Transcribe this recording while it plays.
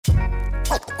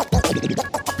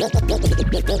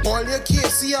All your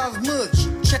kids you have much.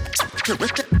 Check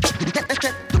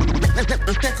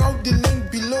out the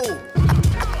link below.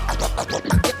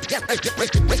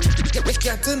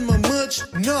 Getting my merch?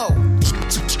 No.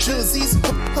 Jerseys,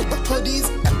 hoodies,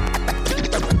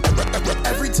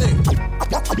 everything.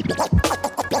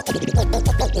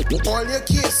 All your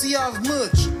kids you have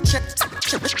merch.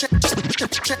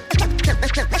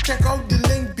 Check out the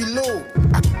link below.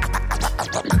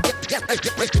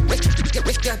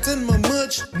 Getting my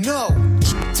merch? No.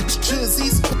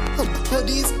 Jerseys,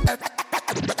 hoodies,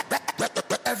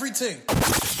 everything.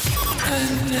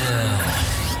 And now,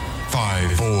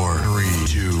 5, 4, 3,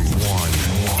 2,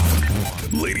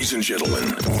 1. Ladies and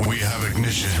gentlemen, we have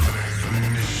ignition.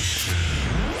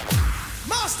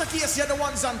 Master Case, you're the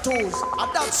ones on toes.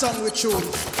 And that song we chose.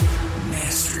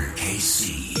 Master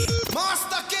KC.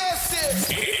 Master Case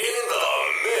in the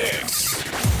mix.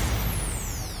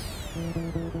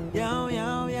 Yo,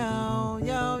 yo, yo,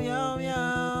 yo, yo, yo.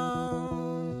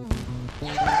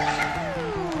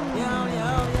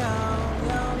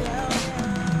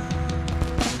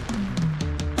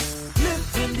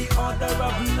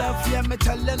 Of love, yeah, me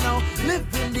tell you now. Live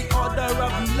in the order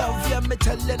of love, yeah, me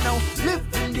tell you now. Live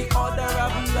in the order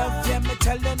of love, yeah, me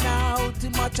tell you now. Too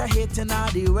much I hate in all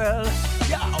the world.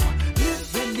 Yo,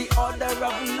 live in the order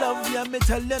of love, yeah, me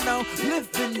tell you now. Live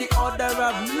in the order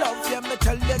of love, yeah, me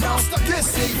tell you now.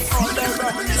 Live in the order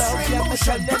of love, yeah, me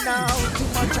tell you now. Too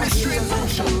much I hate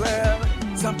in the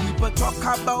world. Some people talk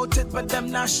about it, but them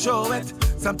not show it.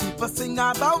 Some people sing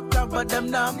about love, but them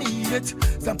not mean it.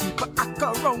 Some people act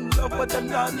around love, but them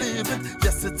not live it.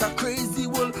 Yes, it's a crazy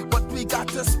world, but we got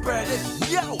to spread it.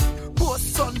 Yo,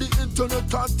 post on the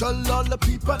internet and tell all the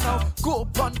people now. Go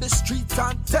up on the streets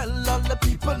and tell all the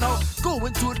people now. Go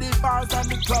into the bars and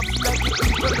the clubs, let the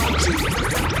people know. Jesus,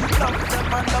 love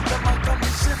them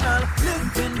unconditional.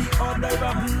 Live in the order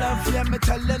of love, yeah, me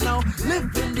tell you now.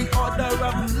 Live in the order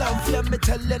of love, yeah, me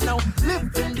tell you now.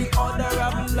 Live in the order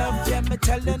of love, yeah, me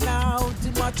tell you now.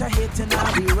 Too much I hate in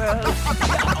all the world.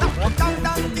 Live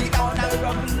in the order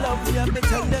of love, yeah, me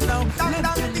tell you now. Live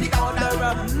in the order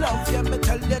of love, yeah, me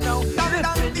tell you now. Live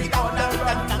in the order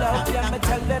of love, yeah, me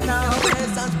tell you now.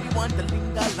 Presence we want to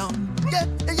linger long. Yeah,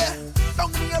 yeah.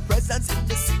 Don't need your presence in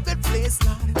the secret place,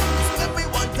 Lord. It's where we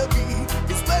want to be.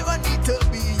 It's where I need to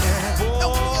be, yeah.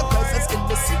 Don't need your presence in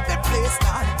the secret place,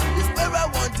 Lord. It's where I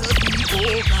want to be,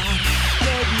 oh God.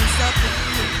 There is a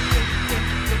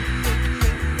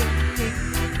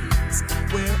place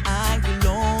where I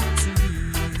belong to be.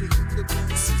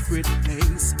 The secret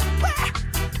place.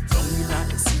 Don't you not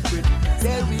the secret?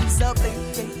 There is a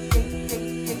place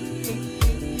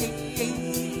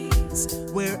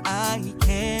where I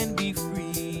can be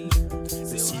free.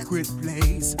 The secret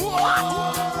place. Don't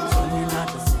you not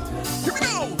the secret? Here we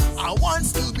go. I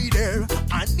wants to be there.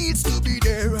 I needs to be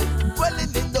there.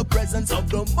 Dwelling in the presence of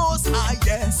the Most High,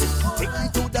 yes. Take me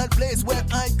to that place where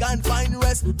I can find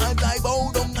rest as I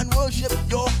bow down and worship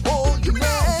your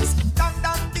holiness. Dang,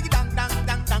 dang, diggy, dang, dang,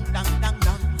 dang, dang, dang, dang,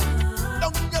 dang.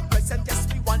 Down in your presence, yes,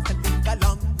 we want to link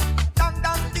along. Dang,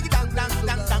 dang, diggy, dang, dang,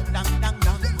 dang, dang, dang, dang, dang.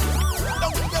 Down in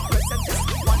your presence, yes,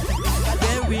 we want to link along.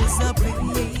 There is a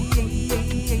place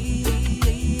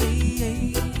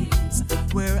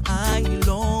where I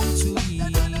long to be.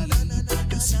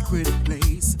 The secret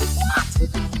place.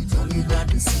 Tell you not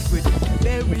the secret.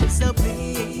 There is a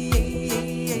place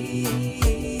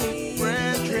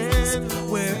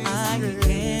where I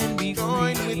can be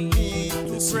free.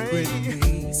 The secret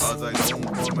place. As I come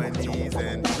on my knees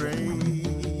and pray,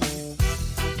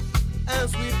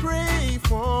 as we pray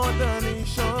for the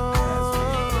nation,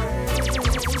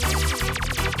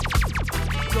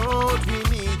 Lord, we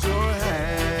need your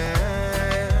hand.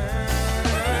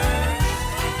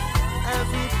 As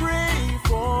we pray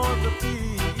for the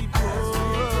people,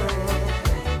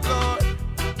 Lord,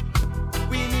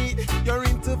 we need your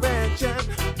intervention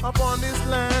upon this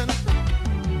land.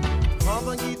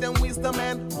 Father, give them wisdom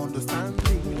and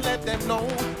understanding. Let them know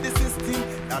the system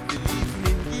that believes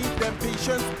in. Give them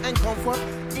patience and comfort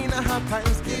in a hard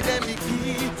times. Give them the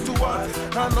key to what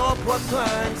an upward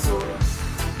climb. So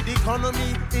the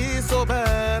economy is so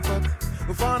bad,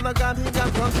 but Father God, He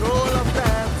got control of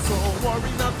that. So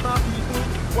worry not, my people.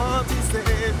 What He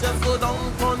said, just go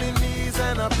down on the knees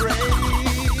and pray.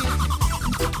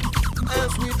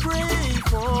 As we pray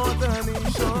for the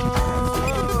nation,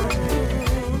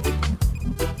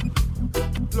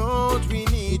 Lord, we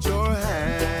need your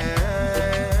hand.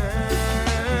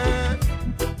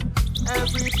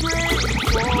 As we pray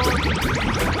for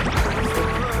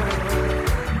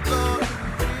Lord,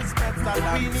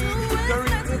 we need your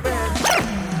intervention.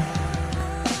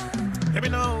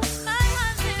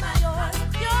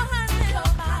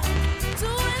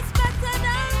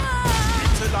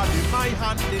 My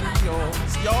hand in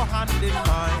yours, your hand in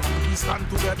mine. We stand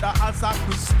together as a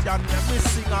Christian. Let me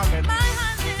sing again. My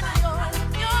hand in yours,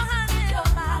 your hand in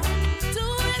mine.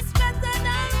 Two is better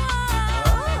than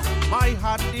one. My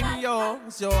hand in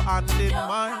yours, your hand in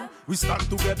mine. We stand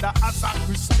together as a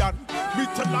Christian. Me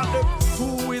tell them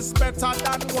two is better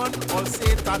than one. All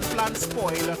Satan plan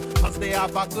spoil. Cause they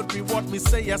have a good reward. Me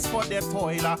say yes for their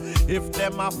toil. If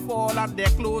them a fall and their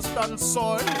clothes done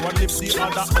soil, one lift the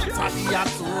other out of the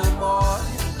turmoil.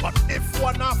 But if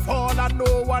one a fall and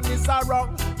no one is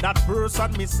wrong, that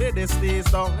person me say they stays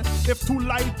down. If two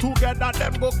lie together,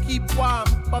 them go keep warm.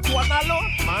 But one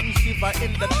alone, man shiver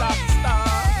in the dark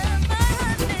star.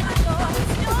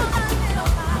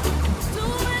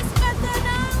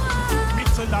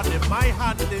 My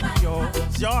hand in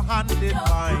yours, your hand in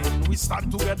mine. We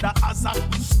stand together as a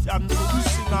Christian, so we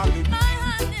sing again. My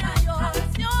hand in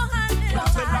yours, your hand in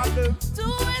mine.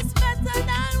 Two is better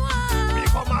than one. We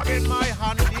come again, my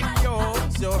hand in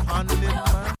yours, your hand in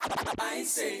mine. I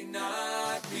say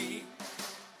not me.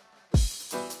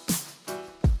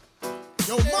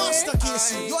 Yo, Master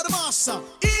Casey, you're the master.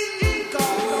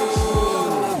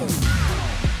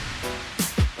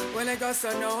 Well, I got so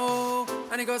no,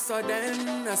 and I got so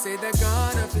then. I say the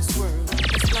God of this world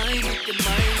is blind with the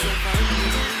minds of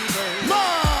unbelievers.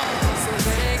 So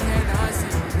they cannot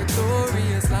see the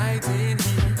glorious light in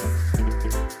Him.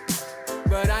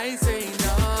 But I say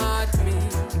not me,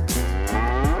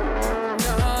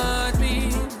 not me.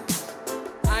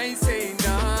 I say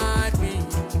not me,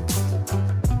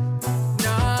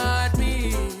 not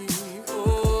me.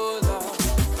 Oh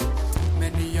Lord,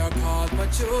 many are called but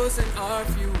chosen are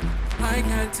few. I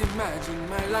can't imagine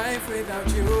my life without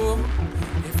you.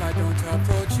 If I don't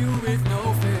approach you with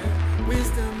no fear,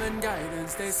 wisdom and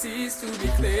guidance, they cease to be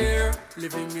clear.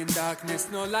 Living in darkness,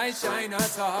 no light shine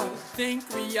at all. Think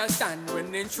we are stand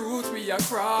when in truth we are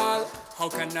crawl. How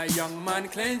can a young man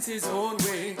cleanse his own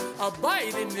way?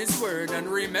 Abide in His word and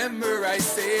remember I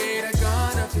say the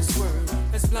God of this world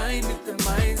has blinded the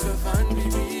minds of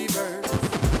unbelievers.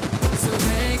 So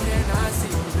they cannot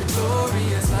see the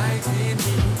glorious light in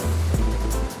me.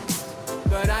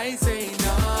 But I say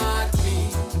not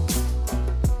me,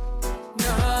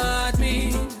 not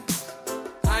me.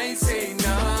 I say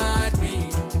not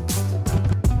me,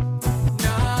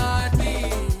 not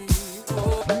me.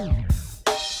 Oh.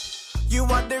 You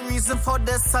are the reason for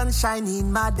the sunshine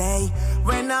in my day.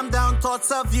 When I'm down,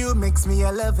 thoughts of you makes me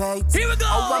elevate. Here we go.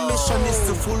 Our mission is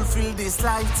to fulfill this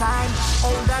lifetime.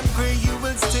 Old and gray, you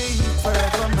will stay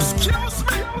forever, man. Excuse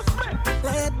me.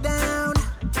 Let down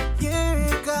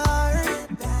your guard,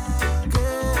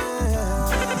 girl.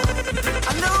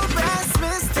 I know past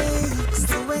mistakes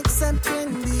to accept can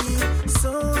be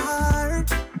so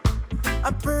hard.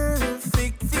 A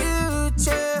perfect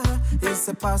future is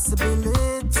a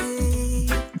possibility.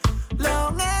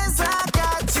 Long as I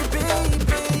got you,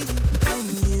 baby, and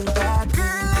you got,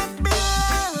 girl, let me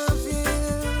love you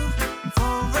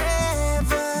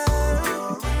forever.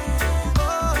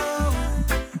 Oh,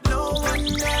 no one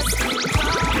else can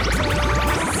come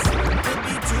close.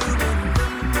 Baby, doing the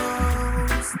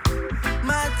most.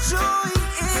 My joy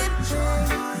in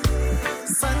pain,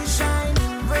 sunshine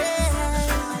and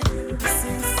rain.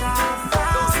 Since I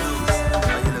found you,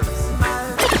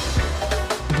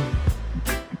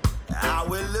 I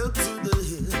will look to the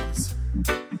hills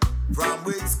from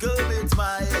which cometh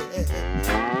my help.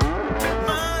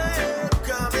 My help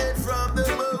cometh from the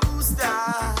Most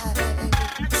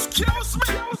High. Excuse me.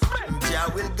 Jah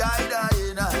will guide I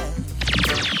and I.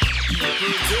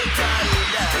 Protect I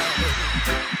and I.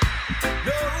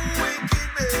 No wicked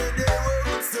man they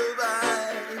won't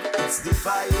survive. It's the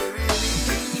fire in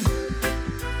me.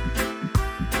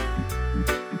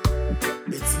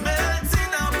 It's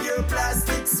melting up your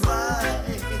plastic smile.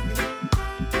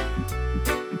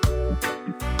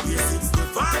 Yes, it's the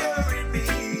fire in me.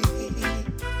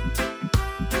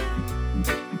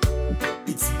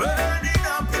 It's burning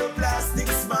up your plastic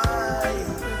smile.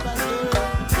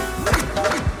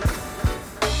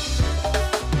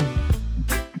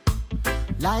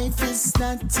 Life is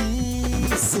not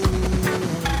easy.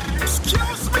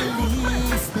 Excuse me.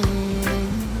 Believe me.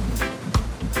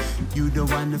 You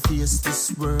don't wanna face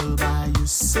this world by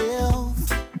yourself,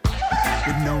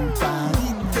 with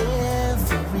nobody there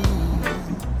for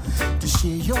real to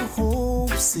share your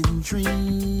hopes and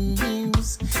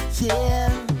dreams.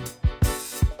 Yeah.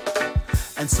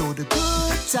 And so the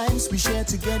good times we share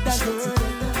together, girl.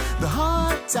 The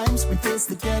hard times we face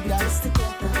together.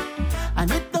 And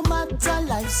it don't matter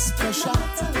life's pressure.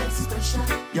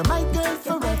 You're my girl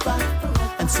forever.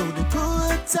 And so the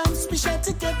good times we share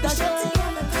together, girl.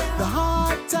 The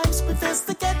hard times we face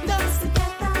together.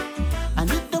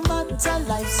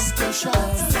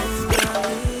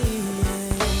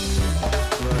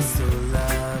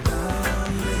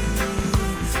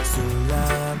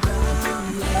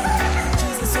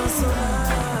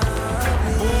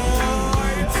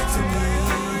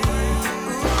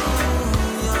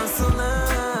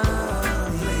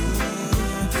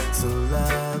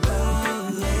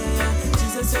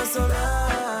 Jesus, you're so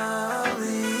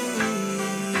lovely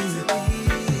to me.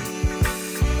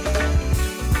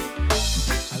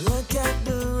 I look at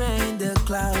the rain, the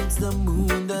clouds, the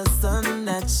moon, the sun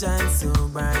that shines so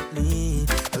brightly.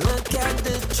 I look at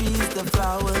the trees, the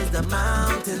flowers, the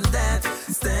mountains that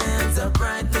stands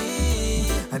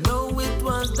uprightly. I know it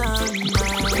was done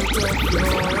out of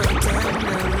your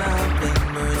tender love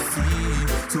and mercy.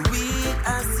 So we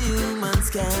as humans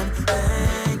can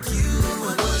thank you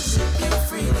and worship you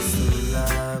freely.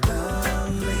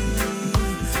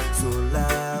 So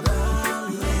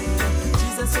lovely,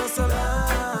 Jesus, you're so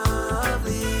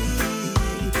lovely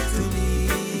to me.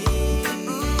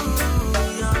 Ooh,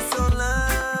 you're so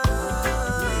lovely,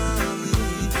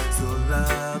 so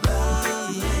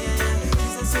lovely.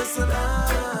 Jesus, you're so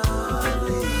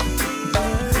lovely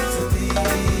to me.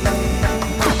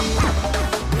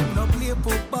 No play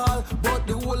football, but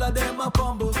the whole of them a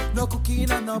fumble. No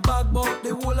cooking and no bag, but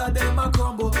the whole of them a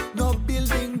crumble. No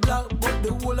building block, but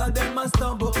the whole of them a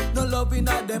stumble. No loving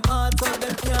at them heart, so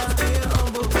them can't be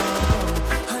humble.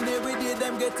 And every day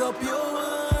them get up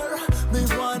pure. Me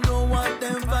want know what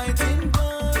them fighting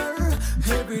for.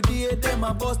 Every day them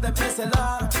a bust them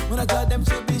SLR. When I got them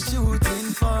should be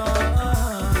shooting for.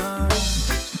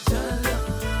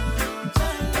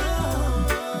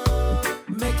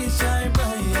 Make it shine bright.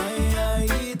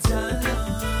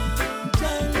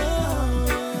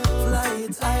 Fly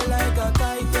it high like a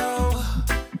kite, yo.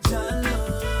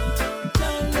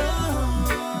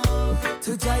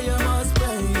 To Jah you must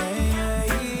pray.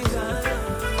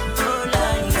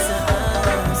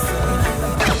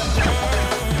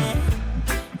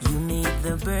 You made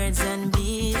the birds and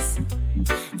bees.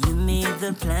 You made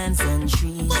the plants and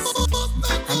trees.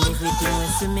 And everything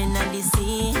was swimming at the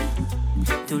sea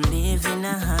to live in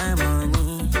a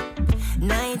harmony.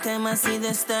 Nighttime I see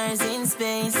the stars in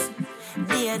space.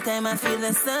 Daytime I feel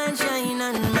the sunshine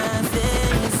on my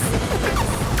face.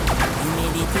 You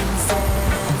made it in 7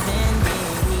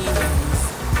 days.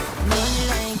 None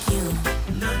like you.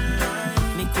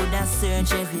 Me coulda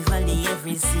searched every valley,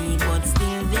 every sea, but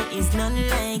still there is none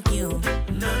like you.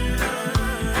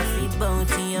 I feel bow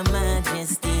to your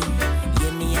majesty.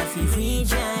 Yeah, me I feel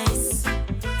rejoice.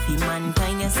 For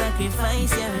mankind you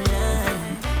sacrifice your life.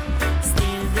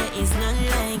 Still there is none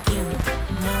like you.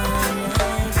 None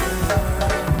like you.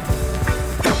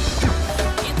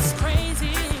 It's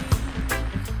crazy.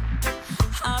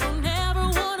 I don't ever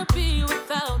wanna be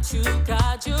without you.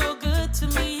 God, you're good to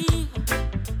me.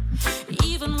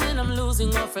 Even when I'm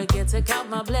losing or forget to count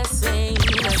my blessings.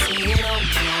 Nobody's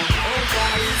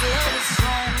love is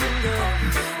stronger.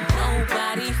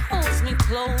 Nobody holds me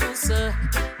closer.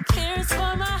 Cares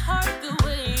for my heart the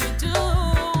way you do.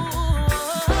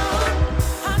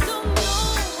 I don't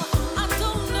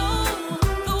know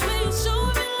the way you show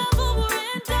me love over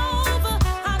and over.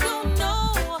 I don't know.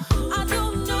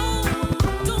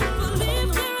 Don't believe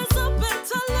there is a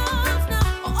better love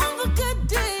now. On the good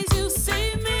days you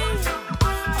save me.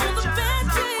 On the bad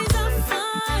days I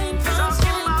find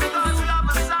comfort in you.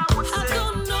 I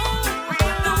don't know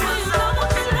the way you love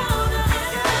me louder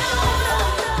and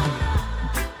louder.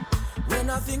 When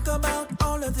I think about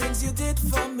all the things you did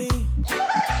for me,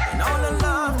 and all the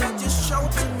love that you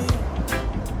showed to me,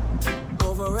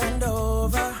 over and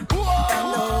over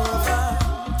and over,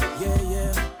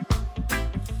 yeah.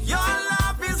 Your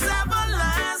love is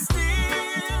everlasting,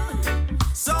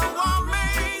 so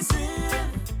amazing,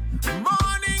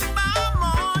 morning by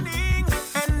morning,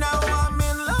 and now I'm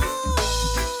in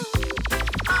love.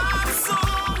 I'm so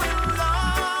in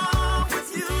love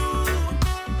with you,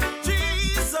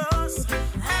 Jesus,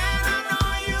 and I know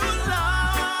you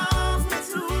love me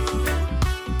too.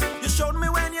 You showed me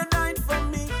when you died for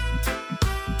me,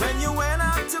 when you went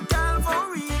out to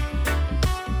Calvary.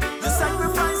 The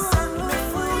sacrifice set me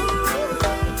free.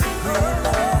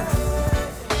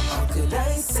 How could I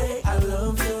say I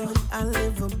love you? I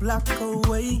live a block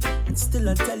away, and still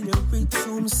I tell you reach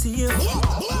home safe.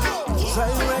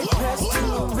 Drive right past you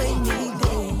on rainy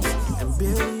days, and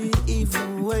barely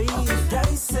even wait. Did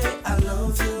I say I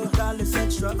love you? With all this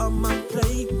extra on my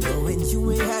plate, knowing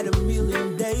you ain't had a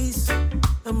million days.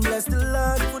 And bless the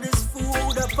Lord for this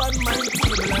food upon my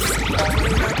table. I see the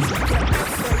way that you kept my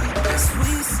faith. Yes,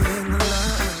 we sing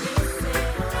along,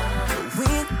 but we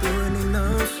ain't doing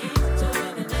enough.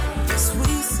 Yes,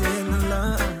 we sing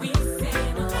along,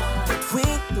 but we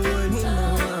ain't doing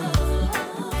enough.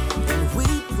 And we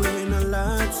praying a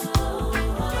lot,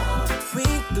 but we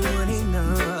ain't doing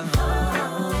enough.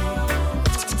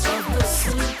 Of the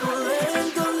simple and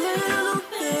the little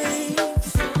things,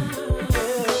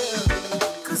 yeah.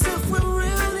 'Cause if we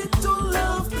really don't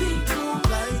love people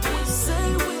like we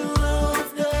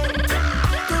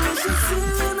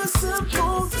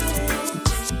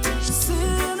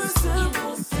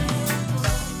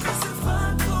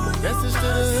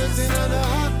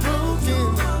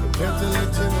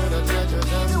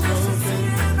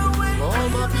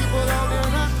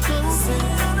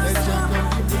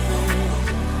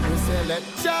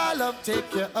love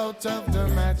take you out of the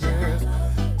madness.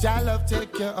 Jah love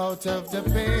take you out of the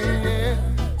pain.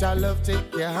 Jah love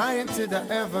take you high into the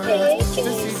heavens to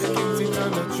see the king sit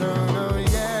on the throne. Oh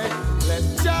yeah. Let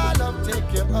Jah love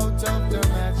take you out of the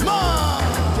madness.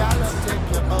 Jah love take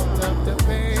you out of the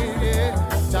pain.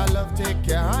 Jah love take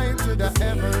you high into the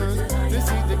heavens to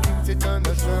see the king sit on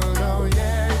the throne. Oh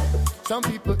yeah. Some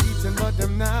people eating but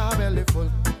them now belly full.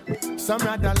 Some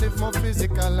rather live more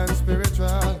physical and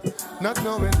spiritual, not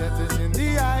knowing that it's in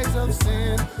the eyes of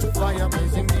sin. Fire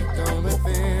blazing deep down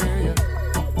within.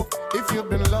 If you've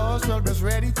been lost, well, just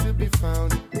ready to be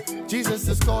found. Jesus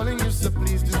is calling you, so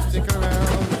please do stick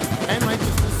around. And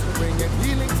righteousness will bring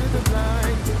healing to the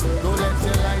blind. Go let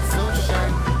your light so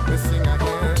shine. We sing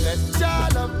again. Let Jah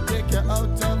love take you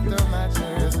out of the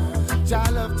madness. Jah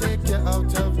love take you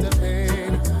out of the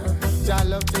pain. Jah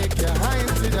love take you high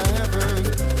into the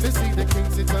heavens to see the king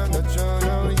sit on the throne.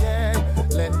 Oh yeah.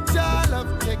 Let Jah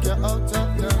love take you out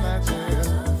of the madness.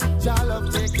 Jah love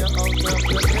take you out of the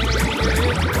pain.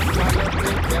 Jah love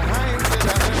take you high into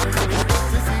the heavens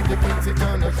to see the king sit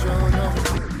on the throne. Oh.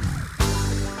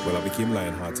 Well, I became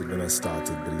lion-hearted when I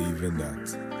started believing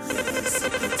that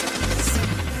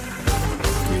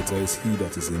greater is he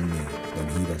that is in me than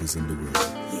he that is in the world.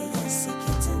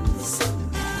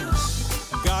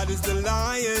 God is the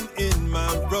lion in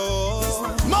my roar.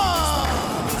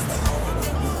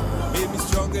 Made me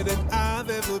stronger than I've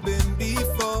ever been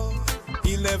before.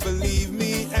 He'll never leave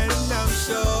me, and I'm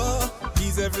sure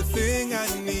he's everything I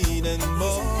need and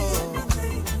more.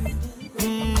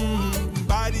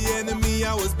 By the enemy,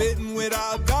 I was bitten.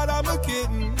 Without God, I'm a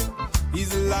kitten.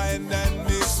 He's a lion that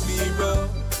makes me roar.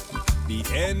 The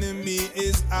enemy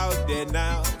is out there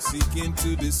now, seeking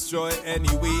to destroy any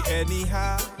way,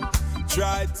 anyhow.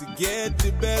 Tried to get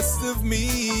the best of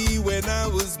me when I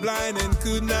was blind and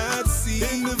could not see.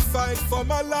 In the fight for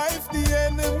my life, the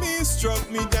enemy struck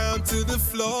me down to the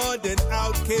floor. Then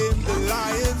out came the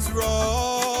lion's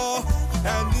roar,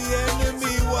 and the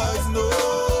enemy was no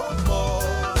more.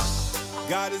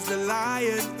 God is the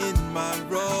lion in my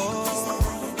roar.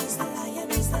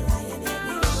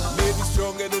 Maybe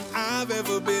stronger than I've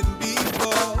ever been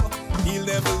before. He'll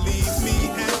never leave me,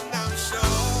 and I'm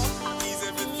sure he's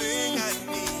everything I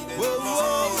need. Whoa,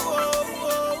 whoa,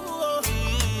 whoa, whoa.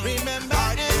 Remember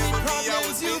any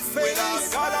problems you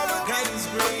face, God is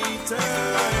greater.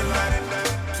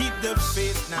 Keep the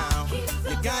faith now.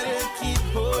 You gotta keep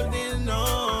holding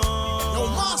on. Yo,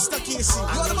 Master Casey, I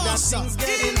you're the know that master. things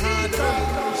getting harder,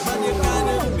 but you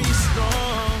gotta be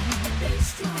strong.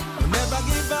 Never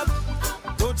give up,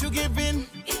 don't you give in.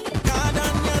 God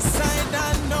on your side, I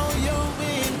know you'll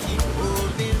win. Keep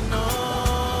holding on.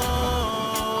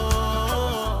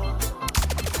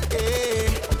 Hey,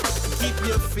 keep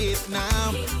your faith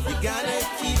now. You gotta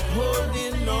keep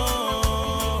holding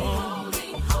on.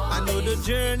 I know the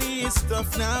journey is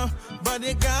tough now, but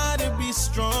you gotta be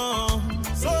strong.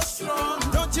 So strong.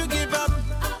 Don't you give up,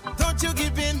 don't you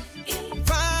give in.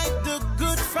 Fight the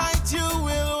good fight, you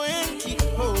will win. Keep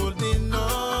holding on.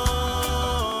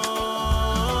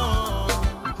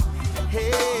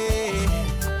 Hey,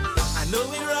 I know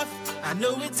it's rough, I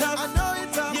know it's tough, I know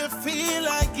it's tough. You feel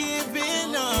like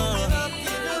giving up.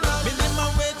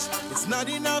 Minimum wage, it's not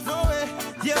enough.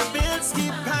 Your bills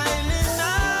keep piling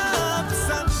up.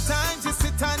 Sometimes you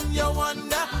sit and you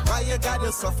wonder why you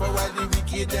gotta suffer while the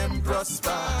wicked them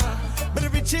prosper. But the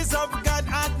riches of God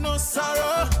had no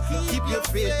sorrow. Keep your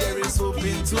faith, there is hope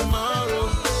in tomorrow.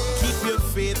 Keep your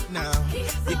faith now.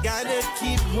 You gotta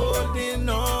keep holding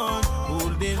on,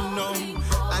 holding on.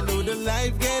 I know the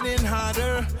life getting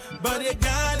harder, but you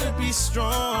gotta be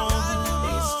strong.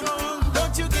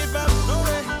 Don't you give up, no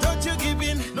way. Don't you give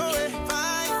in, no way.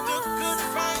 Fight the good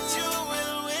fight, you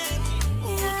will win. Keep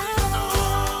holding on.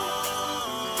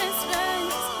 His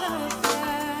grace perfect.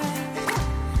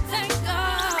 Thank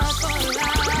God for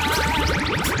life.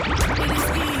 It is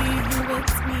He who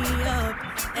wakes me up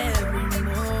every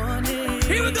morning.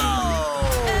 Here we go.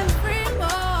 Every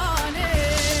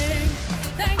morning.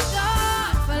 Thank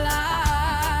God for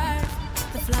life.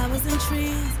 The flowers and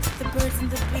trees, the birds and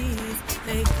the bees,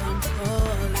 they come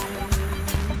calling.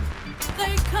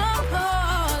 They come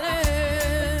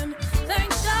calling.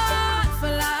 Thank God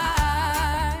for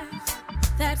life.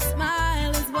 That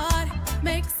smile is what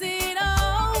makes it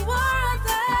all worth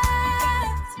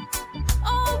it.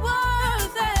 All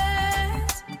worth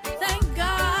it. Thank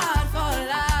God for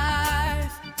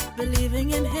life.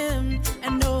 Believing in Him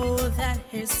and know that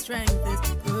His strength is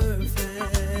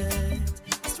perfect.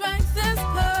 Strength is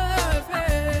perfect.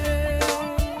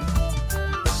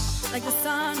 Like the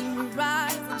sun will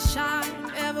rise and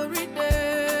shine every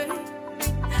day.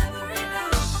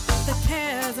 The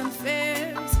cares and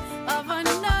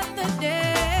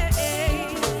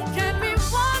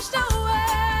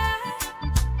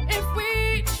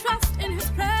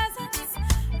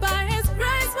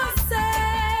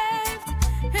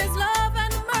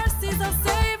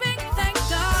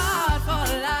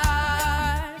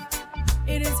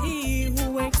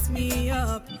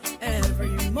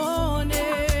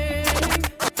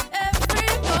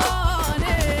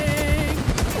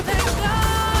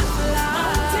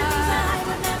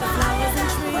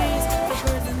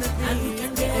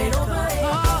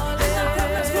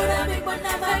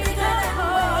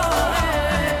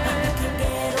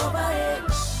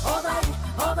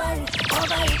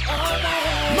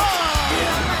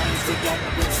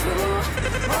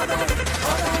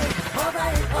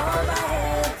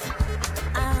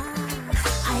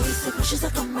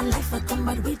and life will come,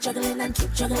 but we juggling and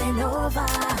keep juggling over.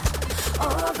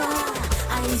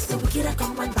 I used to wicked I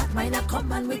come and bad mind I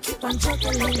come and we keep on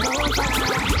juggling over.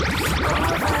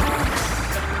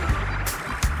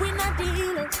 We not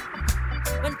dealing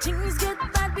when things get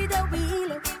bad with the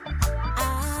wheel.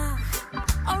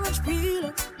 Orange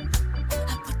peel.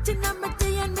 I put in on my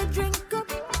tea and my drink up.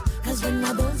 Cause when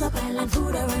my bones up island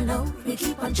food are alone, we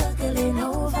keep on juggling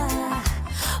over.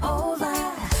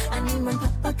 And when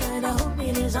Papa kinda hold me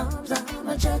in his arms,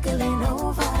 I'm juggling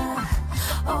over. Yeah.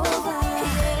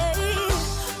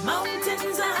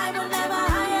 Mountains are high but never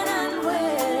higher than we.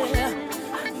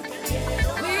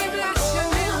 We bless your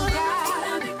name,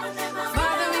 God.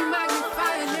 Father, we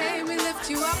magnify your name, we lift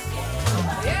you up.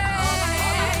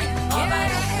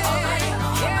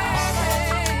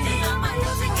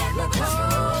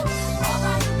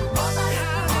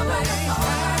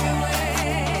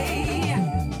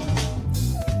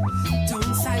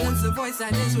 Don't silence the voice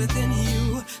that is within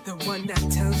you, the one that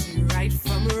tells you right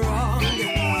from wrong.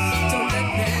 Don't let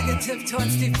negative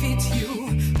thoughts defeat you.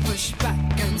 Push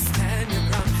back and stand your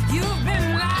ground. You've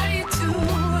been lied to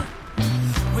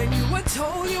when you were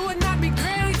told you would not be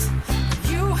great.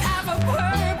 You have a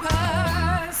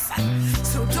purpose,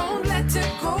 so don't let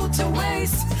it go to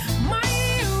waste. My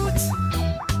youth,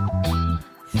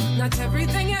 not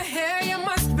everything you hear you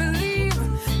must believe,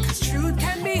 cause truth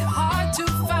can be hard to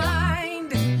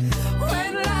find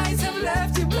when lies have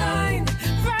left you blind.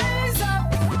 Rise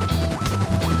up and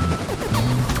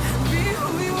be who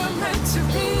you were meant to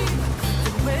be.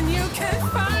 And when you can't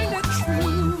find the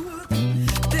truth,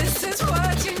 this is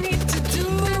what you need to do.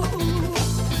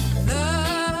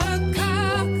 Look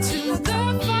up to the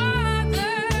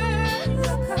Father.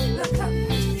 Look up.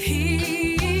 He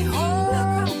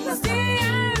holds the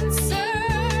answer.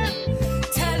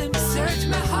 Tell him, search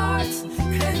my heart,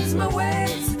 cleanse my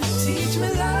ways, teach me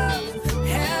love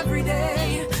every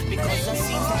day. Because I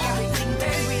see that everything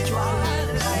that we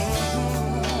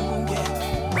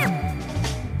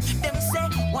Them say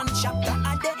one chapter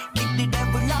a day, keep the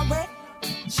devil away.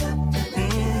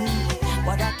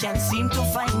 But I can't seem to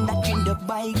find that in the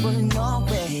Bible, no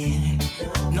way.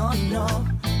 No.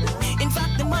 In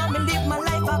fact, the more me live my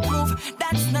life, I prove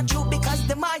that's not true. Because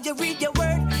the more you read your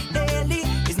word daily,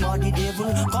 is more the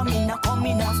devil coming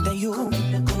after you.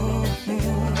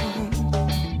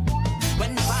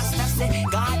 When the pastor say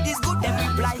God is good, them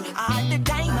reply all the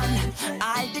time, and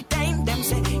all the time them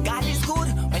say God is good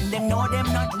when them know them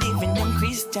not living them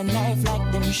Christian life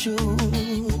like them should.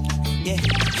 Yeah,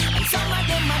 and some of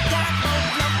them are talk about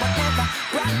love but never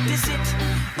practice it.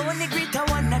 Only greet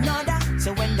one another.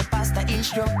 So when the pastor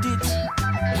instruct it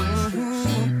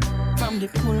from the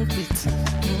pulpit,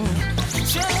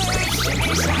 church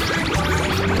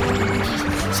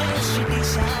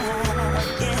tradition,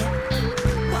 yeah.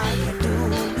 Why you do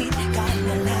it?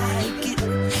 Kinda like it.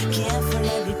 Careful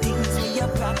of the things we you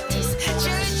practice.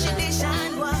 Church tradition,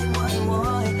 why?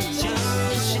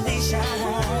 Church tradition,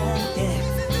 yeah.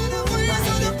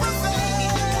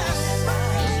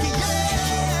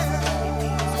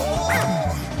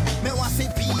 Me want see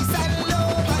peace and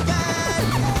love again.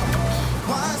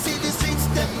 Want see the streets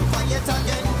them quiet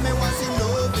again. Me want see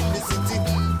love in the city,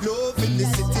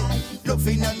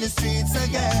 loving on the streets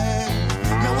again.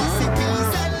 Me want see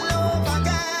peace and love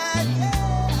again.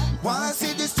 Want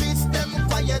see the streets them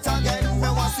quiet again. Me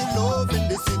want see love in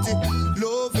the city,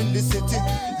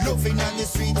 loving on the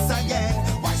streets again.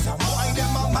 Why some boy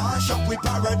them a mash up with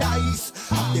paradise?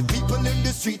 The people in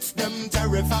the streets them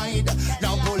terrified.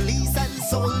 Now police and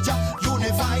soldier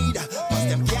unified, cause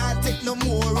them can't take no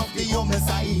more of the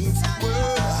homicides.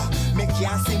 Me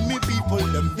can't see me people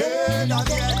them dead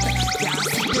again. Can't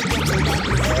see the people them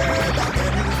dead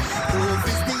again. Love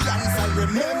is the answer,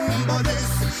 remember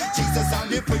this. Jesus and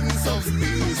the Prince of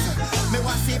Peace. Me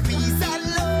want see peace and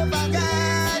love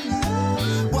again.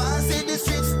 Want see the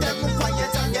streets them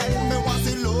quiet again. Me want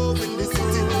see love in the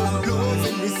city, loving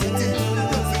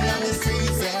on the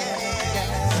streets again.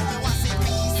 Me want see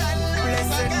peace and love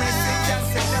Blessed again. message and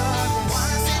say love.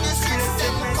 Want see the streets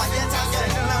them quiet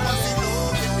again. Me want see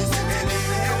love in the city.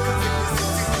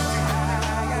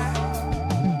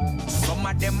 Some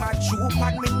of them are joke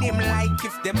on me name like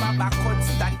if them have a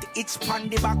constant itch pon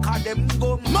the back of them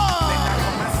gum. Then I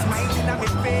come a smiling at me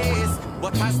face,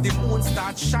 but as the moon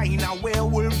start shine, a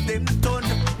werewolf them turn.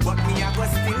 But me I go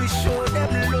still show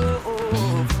them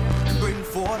love. Bring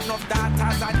forth enough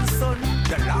daughters and son.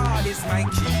 The Lord is my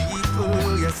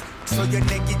keeper, yes. So your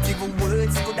negative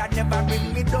words could have never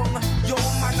bring me down. Yo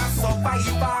man a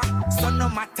survivor, so no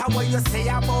matter what you say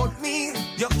about me,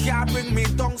 You can't bring me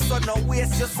down, so no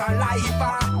waste your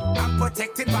saliva. I'm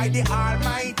protected by the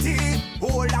Almighty.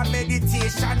 Hold a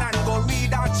meditation and go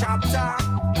read a chapter.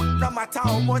 No matter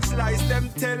how much lies them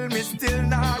tell me, still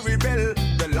not rebel.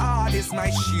 The Lord is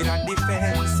my shield and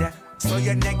defense, yeah. So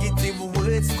your negative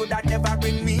words could have never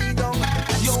bring me down.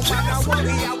 Yo, man, I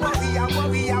worry, yeah.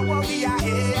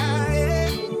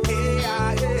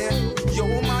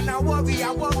 Yo, man, I worry,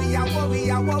 yeah.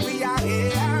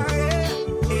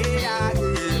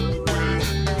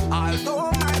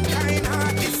 Although mankind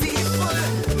are deceitful,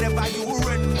 never you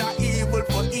render evil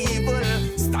for evil.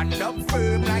 Stand up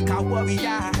firm like a warrior.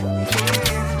 Yeah.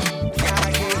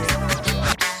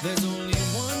 There's only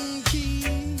one key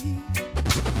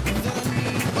that I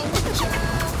need, oh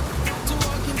child, to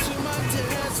walk into my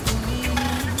destiny.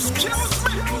 Excuse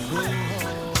me.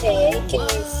 For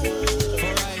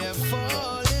I have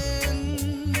fallen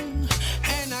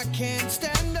and I can't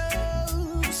stand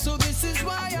up. So this is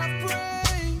why I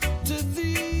pray to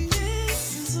thee.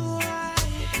 This is why.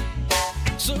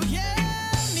 So yeah,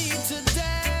 me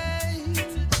today.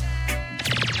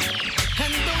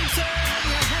 And don't turn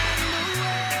your hand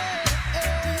away.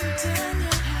 Don't turn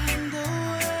your hand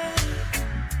away.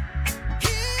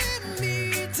 Hear me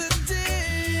today.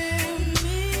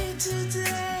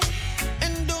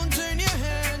 And don't turn your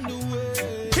hand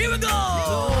away. Here we go. No.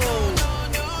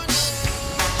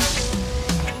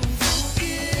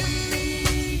 Forgive me,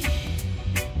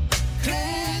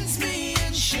 cleanse me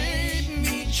and shape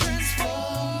me,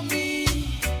 transform me,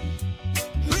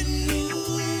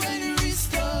 renew and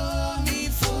restore me,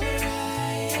 for I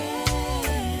am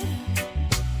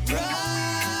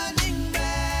running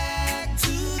back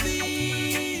to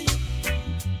thee.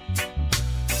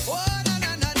 Oh,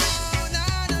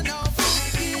 no.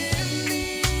 Forgive me,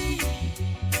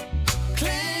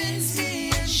 cleanse me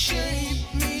and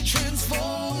shape me,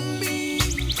 transform me,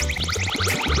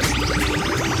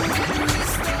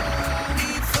 restore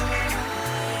me, for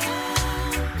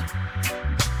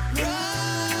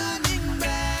running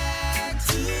back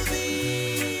to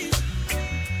thee.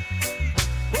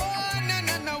 Oh,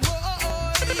 no.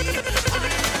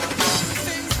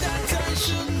 Things that I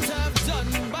shouldn't have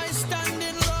done by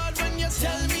standing, Lord, when you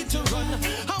tell me to run.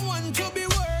 I want to be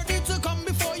worthy to come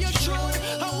before your throne.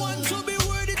 I want to be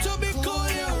worthy to be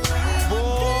called your own.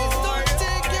 Please don't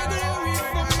take your glory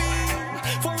from me,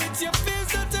 for it's your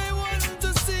face that I want to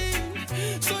see.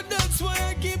 So that's why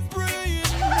I keep praying.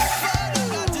 Father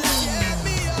God, just get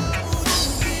me out.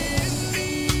 Forgive me,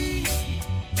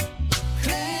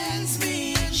 cleanse me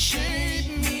and shape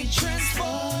me,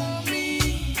 transform me,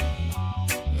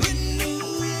 renew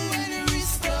and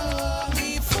restore me,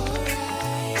 for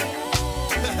I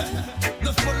am.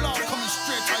 The full law coming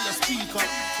straight on your speaker.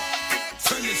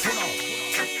 Turn this one off.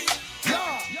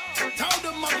 Yeah, tell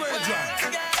them my brethren.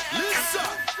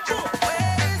 Listen.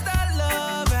 Where's that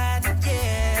love at?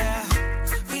 Yeah,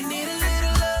 we need a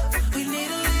little love. We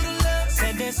need a little love.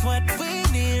 Said that's what we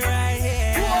need right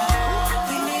here.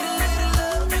 We need a little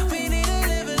love. We need a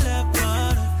little love.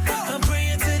 I'm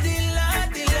praying to the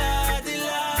Lord.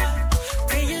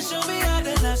 Can you show me how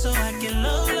to love so I can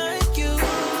love like you,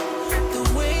 the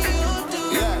way you do?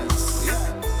 Yes.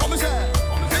 Come say,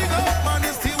 big up man,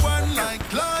 it's the one like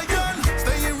lion.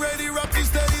 Staying ready, rock you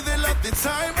steady, they let the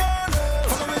time on.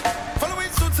 Follow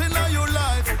it, suits in all your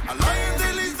life. A lion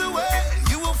they lead the way.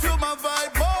 You will feel my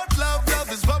vibe. But love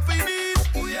is what we need.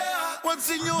 Oh yeah. What's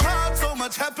in your heart? So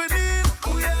much happening.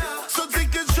 Oh yeah. So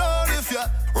take it short if you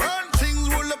run, things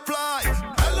will apply.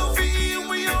 LOVE,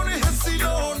 we only have seen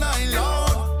all night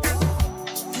long.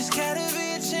 There's gotta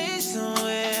be a change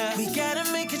somewhere. We gotta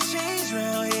make a change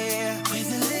round here.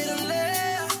 With a little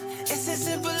love, it's as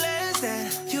simple as that.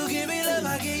 You give me love,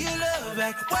 I give you love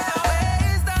back. Well,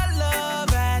 where's that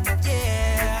love at?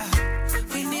 Yeah,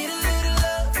 we need a little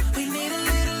love. We need a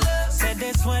little love. Said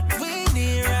that's what we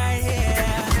need right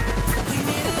here. We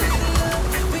need a little love.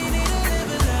 We need a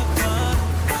little love.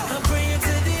 I'm praying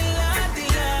to the Lord.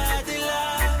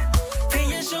 Can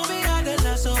you show me how to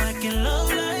love so I can love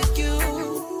like you,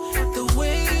 the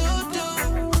way you do?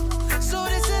 So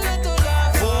this a little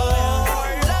love.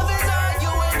 Love is all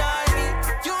you and I need.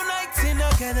 Uniting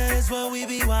together is what we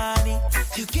be wanting.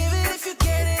 You give it if you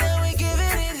get it, and we give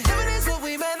it. Heaven is what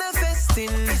we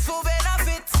manifesting. It's for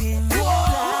benefiting.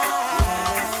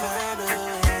 Gotta find a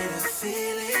way to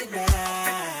feel it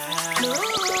now. No.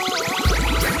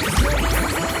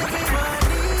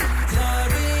 Lord,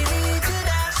 we need you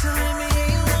now. So let me hear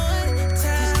you one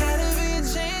time. There's gotta be a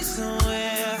change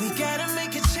somewhere. We gotta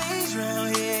make a change round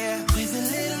here. With a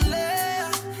little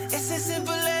love, it's as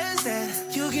simple as that.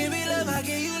 You give me love, I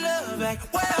give you love back.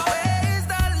 Well, where's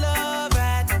that love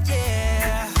at?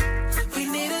 Yeah, we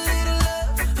need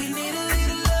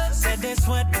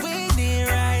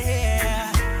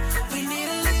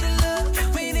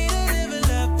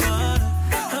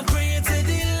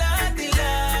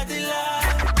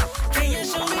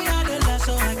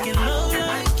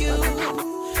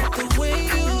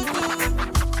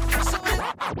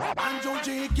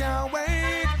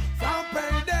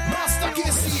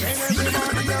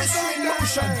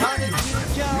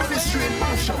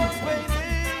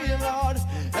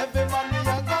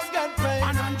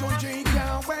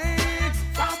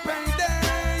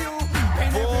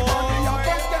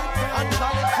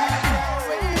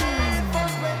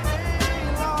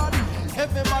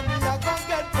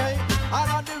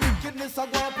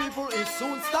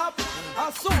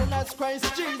As soon as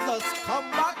Christ Jesus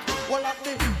come back, well at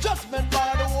the judgment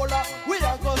by the water, we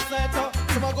are gonna set up.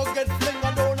 Some are gonna get fling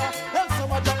and donor, else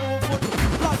some are gonna put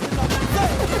plastic on the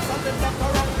day. And then knock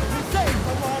around, we say,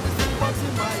 come on, this is what's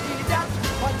in my idiot.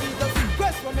 But Jesus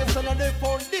Christ from his son on the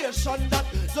foundation that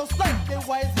just like the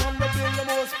wise man will build the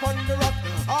most upon the rock.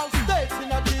 All stakes in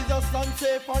a Jesus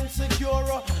unsafe and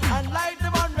secure. And like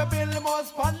the man will build the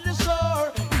most upon the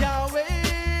shore. Can't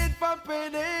wait for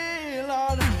payday,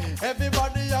 Lord.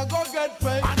 Everybody a go get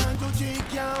paid. And until G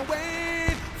can't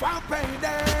wait for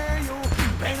payday. You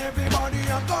and everybody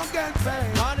a go get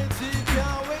paid. And the G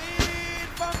can't wait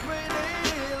for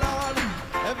payday, Lord.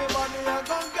 Everybody a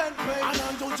go get paid. And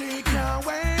until G can't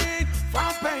wait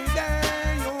for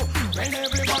payday. You and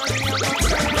everybody a go get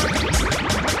paid.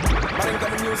 I think the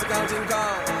musical thing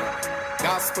called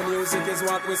gospel music is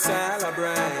what we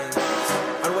celebrate.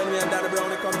 And when me and Daddy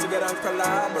Brownie come together and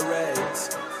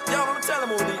collaborate, yo, I'm tell them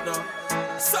who need now.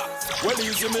 So, well,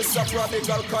 easy, Mr.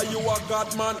 Prodigal, cause you a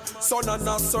God man. Son and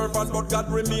a servant, but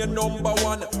God remain number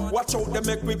one. Watch out, they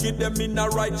make we give them in a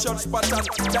right church pattern.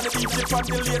 Then if you on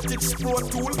the latest Pro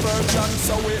Tool version.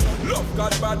 So we love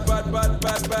God bad, bad, bad,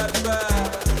 bad, bad,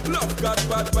 bad. Love God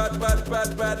bad, bad, bad,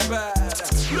 bad, bad, bad.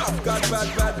 Love God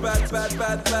bad, bad, bad, bad,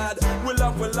 bad, bad. We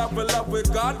love, we love, we love, we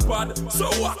God bad. So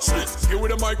watch this. Give me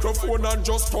the microphone and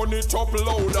just turn it up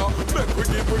louder. Make we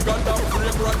give we God that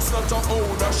fragrance, not a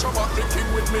odor. Shabbat the king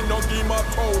with me, no give my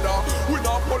powder. We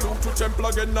not pollute to temple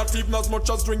again, not even as much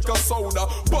as drink a soda.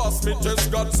 Pass me test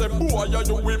God say, boy, are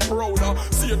you we prouder?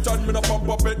 Satan me no pump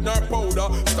up it nor powder.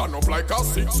 Stand up like a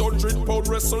 600 pound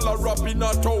wrestler rap in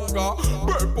a toga.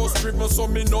 Purpose driven so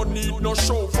me no need no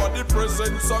chauffeur. The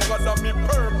presence of God and me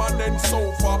permanent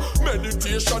sofa.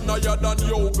 Meditation higher than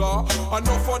yoga.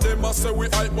 Enough of them a say we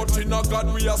hype, but in a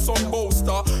God we are some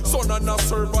boaster. Son and a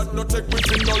servant no take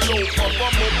within no loafer. From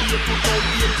up here to down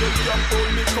here till you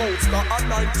hold me coaster. A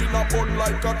 19 a bun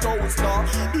like a toaster.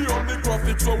 The only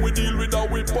graphics when we deal with a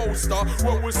we poster.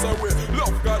 When we say we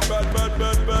love God bad, bad,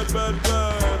 bad, bad, bad,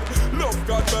 bad. Love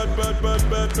God bad, bad, bad,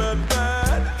 bad, bad,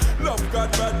 bad. Love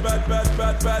God bad, bad, bad,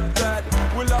 bad, bad, bad.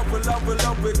 We love, we love, we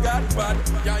love, we God bad.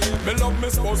 Yeah, yeah. Me love me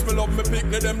spouse, me love me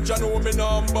picnic, them Jah know me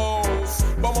numbers.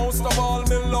 But most of all,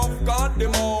 me love God the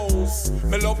most.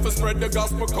 Me love to spread the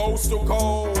gospel coast to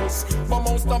coast. But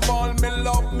most of all, me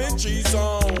love me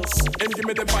Jesus. Him give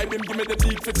me the vibe, him give me the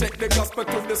beat to take the gospel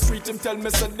to the street. Him tell me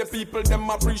said the people them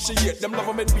appreciate. Them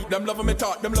love me beat, them love me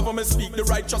talk, them love me speak. The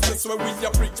righteousness where we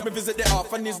a preach. Me visit the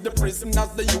orphanage, the prison,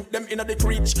 as the youth them inna the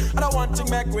creech. And I want to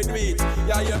make with me.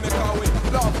 Yeah, yeah, me call it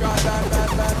love God bad, bad,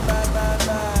 bad, bad, bad,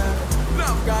 bad.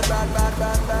 Love God bad, bad,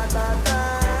 bad, bad, bad,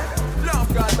 bad. Love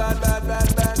God bad, bad,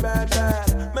 bad, bad, bad,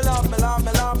 bad. Me love, me love,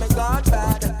 me love, me God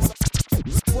bad.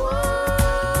 Whoa,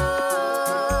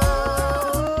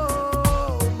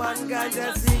 man, God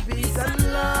just see peace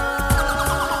and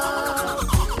love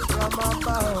from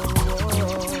above.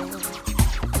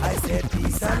 I said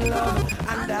peace and love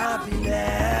and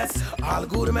happiness. All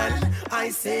good men, I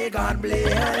say God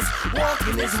bless. Walk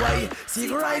in his way,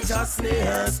 seek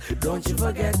righteousness. Don't you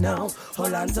forget now,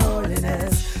 hold on to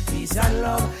holiness. Peace and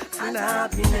love and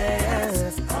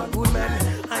happiness. All good men,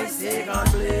 I say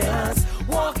God bless.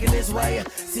 Walk in his way,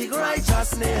 seek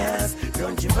righteousness.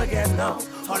 Don't you forget now,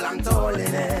 hold on to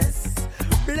holiness.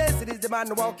 Blessed is the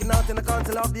man walking out in the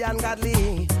counsel of the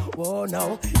ungodly. Whoa,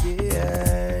 no,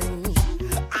 yeah.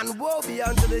 And woe be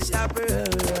unto the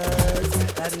shepherds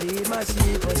that lead my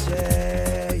sheep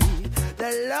astray.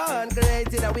 The Lord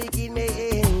created a wicked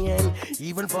man,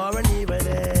 even for an evil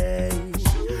day.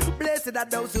 Blessed are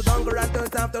those who hunger and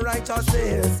thirst after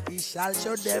righteousness. He shall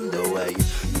show them the way.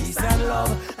 Peace and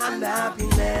love and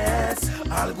happiness.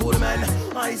 All good men,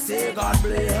 I say God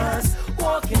bless.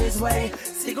 Walk in his way,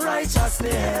 seek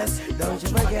righteousness. Don't you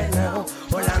forget now,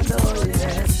 hold on to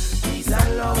holiness. Peace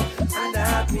and love and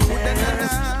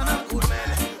happiness. All good men,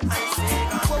 I say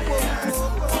God bless.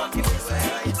 Walk in his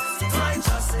way, seek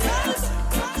righteousness.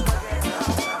 Don't you forget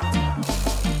now.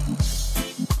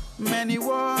 Many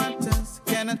waters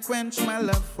cannot quench my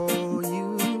love for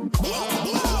you.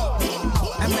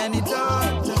 And many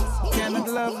daughters cannot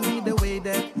love me the way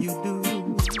that you do.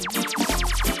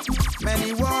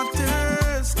 Many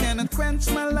waters cannot quench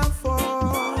my love for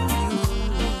you.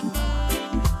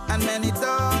 And many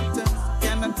daughters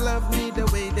cannot love me the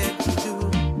way that you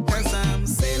do. 'Cause I'm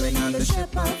sailing on the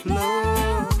ship of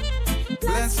love,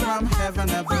 blessed from heaven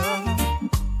above.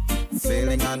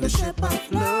 Sailing on the ship of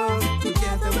love,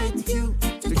 together with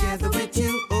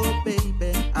you, oh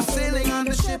baby. I'm sailing on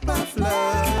the ship of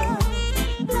love,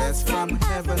 blessed from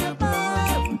heaven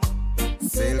above.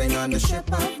 Sailing on the ship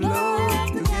of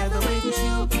love, together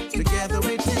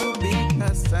with you, because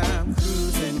Yes, I'm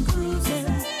cruising, cruising.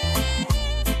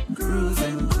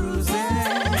 Cruising, cruising.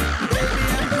 Baby,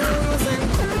 I'm cruising,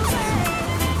 cruising.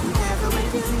 Together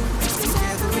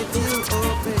with you,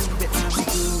 oh baby, I'm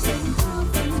cruising,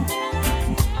 cruising.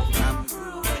 I'm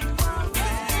cruising,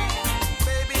 cruising.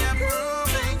 Baby, I'm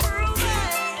cruising,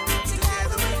 cruising.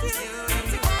 Together with you,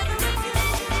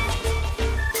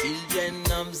 Children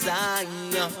of Zion,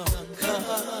 come.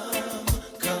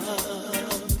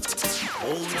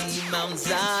 Holy Mount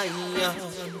Zion,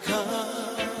 come.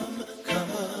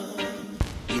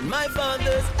 In my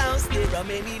father's house there are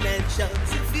many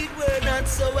mansions. If it were not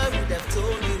so, I would have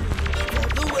told you. All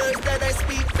the words that I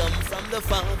speak come from the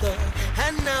Father,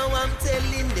 and now I'm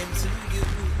telling them to you.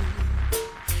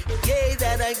 Yea,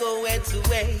 that I go way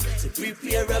to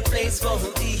prepare a place for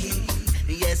thee.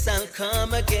 Yes, I'll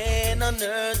come again on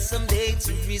earth someday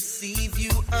to receive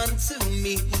you unto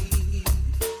me.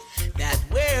 That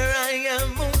where I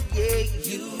am, oh yeah,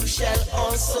 you shall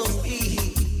also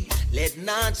be. Let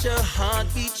not your heart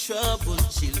be troubled,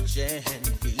 children.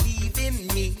 Believe in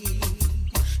me,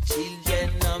 children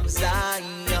of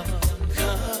Zion.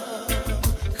 Come.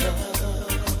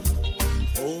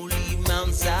 Holy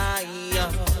Mount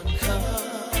Zion. Come.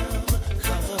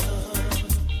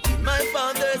 In my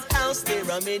father's house there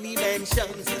are many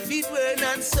mansions. If it were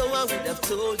not so, I would have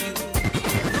told you.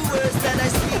 The words that I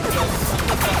speak come from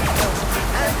the Father,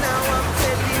 and now I'm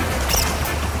telling you.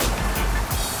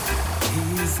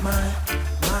 He's my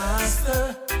master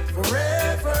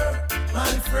forever,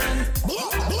 my friend.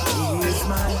 He's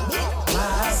my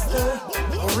master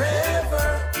forever,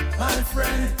 my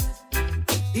friend.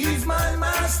 He's my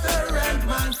master and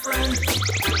my friend.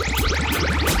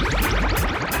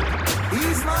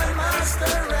 He's my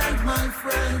master and my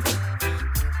friend.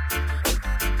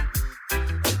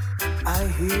 I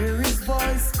hear his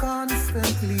voice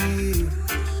constantly.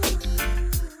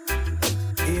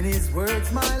 In his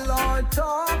words, my Lord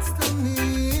talks to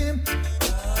me.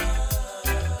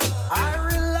 I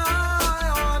rely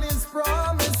on his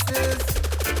promises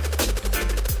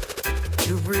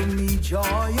to bring me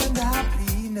joy and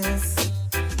happiness.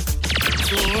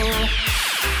 So,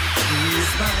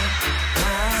 he's my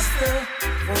master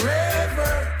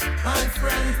forever, my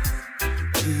friend.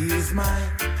 He's my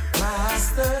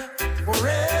master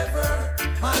forever,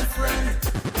 my friend.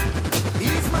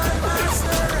 He's my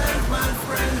master and my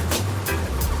friend.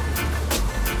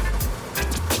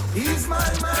 He's my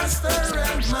master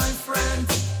and my friend.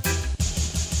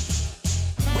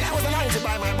 When I was anointed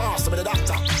by my boss to be the doctor,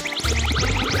 to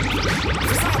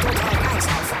start out my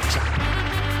cancer function.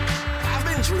 I've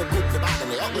been through the good, the bad,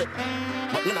 and the ugly,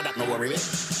 but none of that no worry me.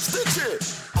 Stitch it.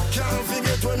 Can't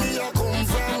forget where me I come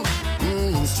from.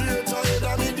 Straight ahead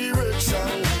of me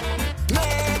direction.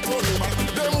 Nah, turn back.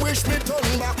 Them wish me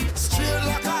turn back. Straight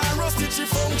like a rusty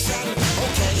function.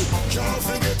 Okay, can't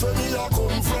forget where me I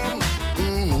come from.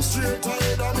 Straight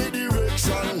ahead of me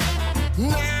direction.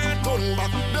 Nah, turn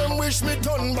back. Them wish me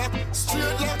turn back.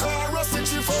 Straight like a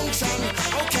rusty function.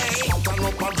 Okay, turn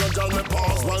up and judge all me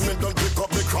pause while me don't pick up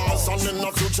the cross. And in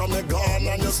the future me gone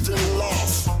and you still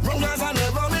lost. Wrong as I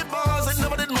never me pause. It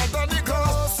never did matter the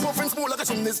cost. Puffing spool like a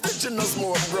chimney stitching no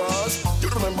smoke brush. You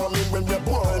remember me when we were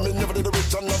boy. Me never did a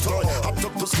rich and a toy. I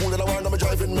took to school and I wind up me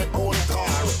driving my own car.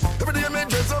 Every day me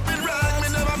dress up in rag. Me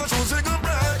never have a shoes to go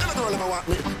back. And a girl ever want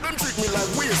me. Them treat me like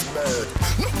waste bag.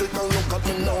 Nothing can look at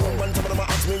me now. When some of them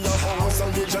ask me your house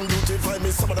and gauge and duty find me.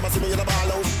 Some of them see me in the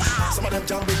ball out. Some of them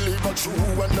can't believe but true.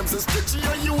 When them say stitchy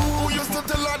and you used to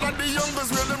tell her that the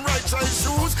youngest wear them right size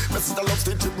shoes. Mrs. the love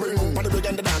stitchy bring. On the big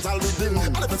and the dance I'll redeem.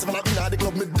 All the best when I'm in the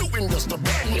club me doing just a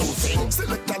brand new thing.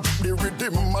 Select that the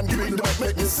rhythm and give me the mic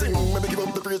make me sing. Maybe give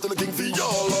up the praise to the king for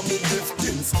all of me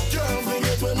giftings. Can't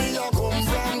forget where me I come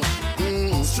from.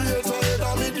 Straight ahead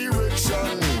of me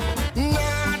direction.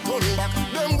 Nah, turn back.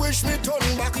 Them wish me turn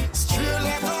back. Straight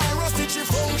like a rusty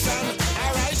function.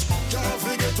 Alright, can't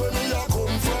forget where me I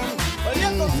come from.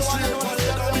 Straight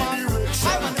ahead of me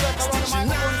direction.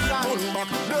 Nah, turn back.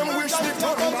 Them wish me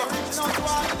turn back.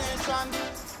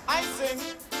 I sing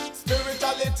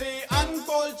spirituality and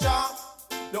culture.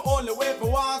 The only way to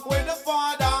walk with the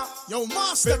Father. Yo,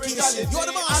 Master Casey, you're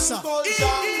the master. And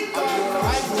culture.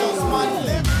 Righteous man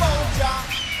live culture.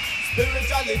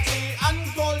 Spirituality and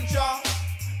culture.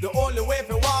 The only way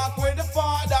to walk with the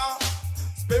Father.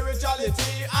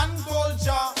 Spirituality and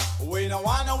culture. We don't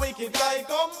want a wicked guy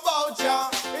come voucher.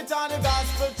 It's on the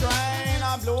gospel train.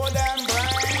 I blow them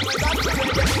brain.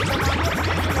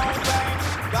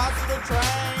 Gospel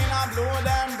train. I blow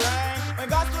them brain. When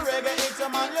gospel reggae hits a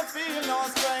man, you feel no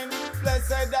strain.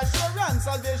 Blessed assurance,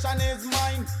 salvation is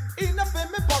mine. Enough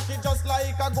in my pocket just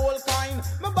like a gold coin.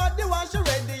 My body wash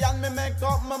ready and me make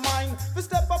up my mind.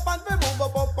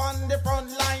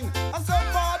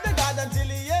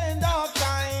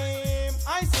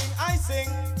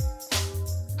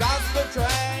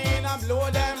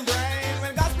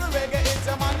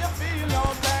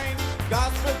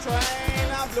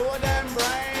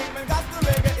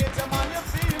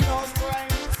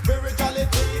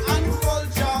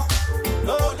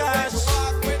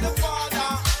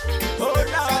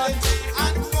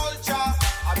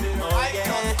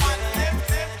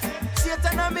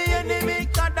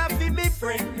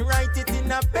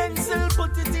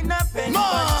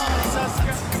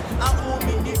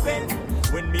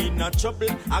 trouble,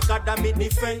 I got me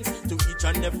defense. To each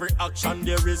and every action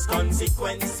there is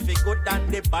consequence. For good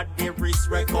and the bad there is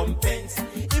recompense.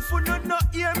 If you do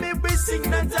not hear me, we sing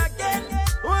that again.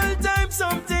 All time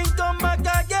something come back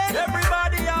again.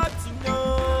 Everybody ought to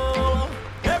know.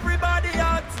 Everybody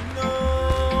ought to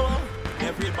know.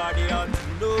 Everybody ought to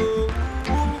know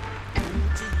who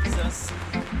Jesus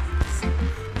is.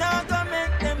 Now go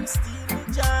make them steal me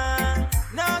joy.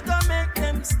 Now go make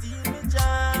them steal me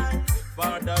joy.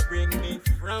 Father bring me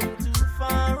from too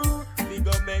far. We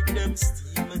go make them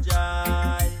steal me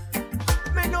joy.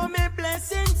 Me know me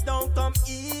blessings don't come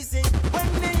easy. When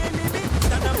the enemy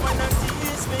stand up and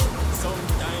tease me,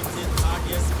 sometimes it's hard,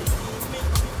 yes, believe me.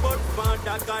 But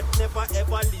Father God never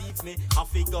ever leave me. I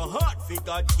figure hard,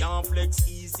 figure can't flex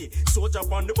easy. Soldier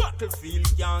on the battlefield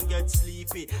can't get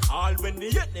sleepy. All when the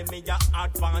enemy are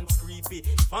advance creepy.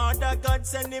 Father God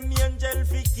send him angel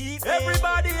fi keep me.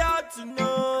 Everybody ought to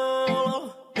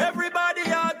know.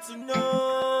 Everybody ought to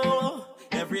know.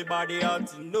 Everybody ought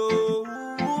to know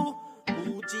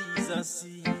who Jesus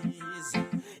is.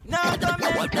 Now don't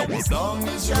make them as long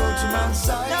as you road to Mount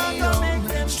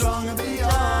Zion, strong are the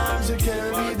arms that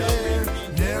carry me there.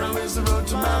 Narrow is the road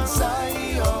to Mount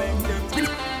Zion.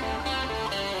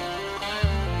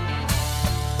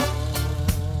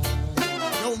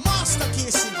 Yo, Master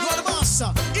KC, you're the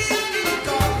master.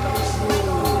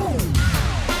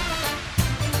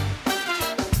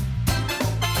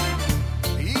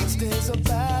 Each day's a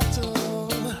battle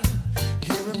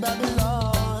here in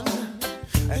Babylon,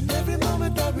 and every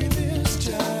moment that we miss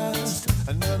just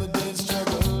another day's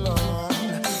struggle on.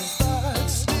 But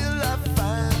still I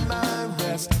find my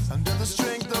rest under the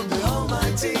strength of the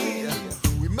Almighty.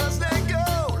 We must let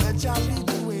go, let Jah lead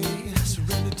the way.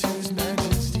 Surrender to His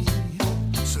Majesty.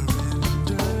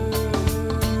 Surrender,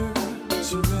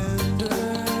 surrender,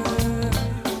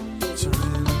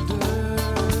 surrender,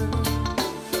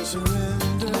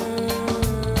 surrender.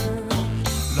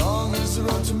 Long is the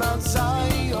road to Mount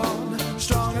Zion,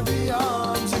 strong are the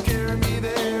arms that carry me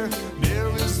there.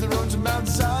 Narrow is the road to Mount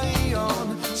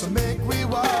Zion, so make we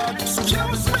walk, so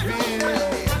never fear.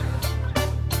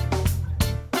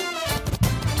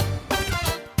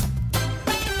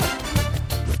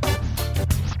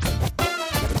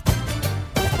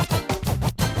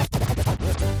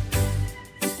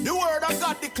 The word of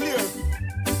God declare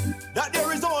that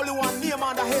there is only one name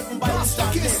under heaven by which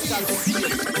that name shall be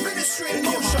saved. Ministry in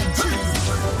motion,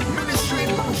 ministry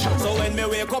in motion. So when me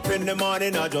wake up in the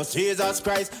morning, I just Jesus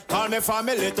Christ. Call me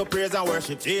family to praise and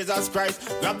worship Jesus Christ.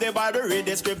 Grab the Bible, read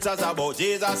the scriptures about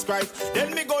Jesus Christ.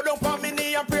 Then me go down on me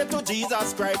knee and pray to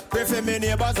Jesus Christ. Pray for me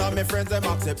neighbors and my friends, them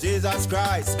accept Jesus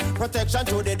Christ. Protection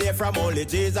through the day from only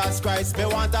Jesus Christ. Me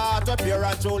want a heart to pure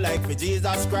and true like for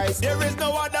Jesus Christ. There is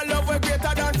no other love way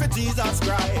greater than for Jesus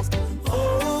Christ.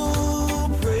 Oh,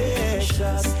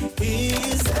 precious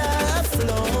is the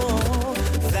flow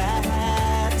that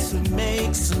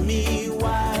makes me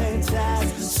white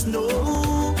as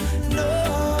snow.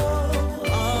 No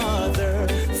other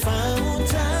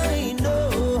fount I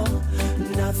know,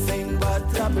 nothing but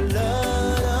the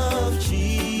blood of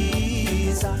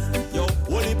Jesus. Yo,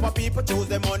 only for people choose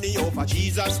the money over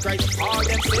Jesus Christ. All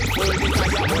them sinful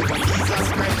desire over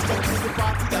Jesus Christ. Don't choose the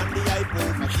party and the hype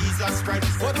over Jesus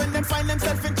Christ. But when them find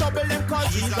themselves in trouble, them call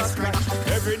Jesus Christ.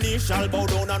 Every knee shall bow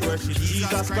down and worship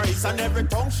Jesus Christ, and every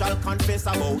tongue shall confess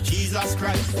about Jesus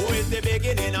Christ. Who is the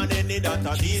beginning and ending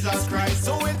of Jesus Christ?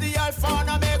 So is the Alpha and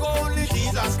Omega, only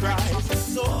Jesus Christ.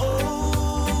 So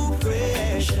oh,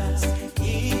 precious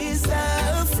is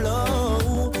the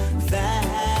flow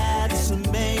that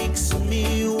makes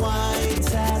me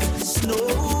white as snow.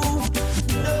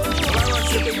 No,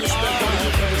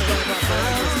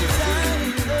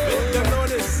 Make them know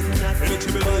this. Any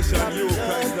tribulation, you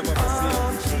Christ never see.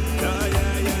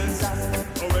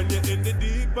 Yeah. Or when you're in the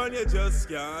deep and you just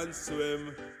can't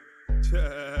swim.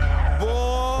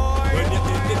 Boy, when you're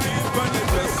in the deep and you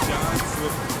just can't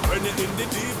swim. When you're in the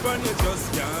deep and you just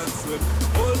can't swim.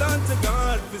 Hold on to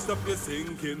God, to stop you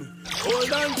sinking.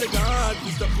 Hold on to God,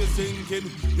 to stop you sinking.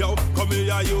 Yo, come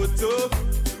here, you too.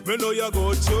 Me know you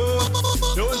go through.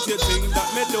 Don't you think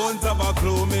that me don't have a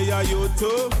clue? Me a you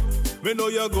too. Me know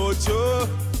you go through.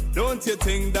 Don't you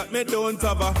think that me don't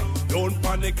have a? Don't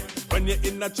panic when you're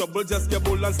in a trouble. Just get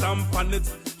bull and stamp on it.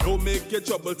 Don't make your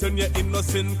trouble turn your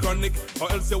innocent chronic,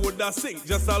 or else you woulda sink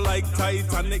just like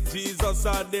Titanic. Jesus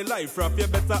are the life rap, you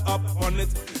better up on it.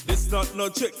 This not no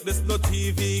trick, this no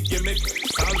TV gimmick.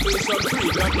 Salvation free,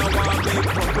 God now want make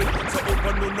profit. So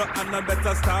open you no and I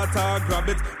better start or grab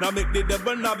it. Now make the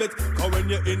devil nab it. Cause when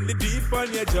you're in the deep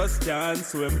and you just can't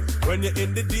swim. When you're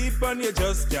in the deep and you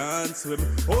just can't swim.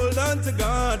 Hold on to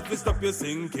God, to stop you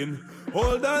sinking.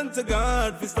 Hold on to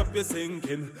God, to stop you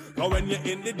sinking. Cause when you're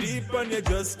in the deep and you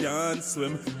just can't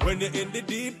swim. When you're in the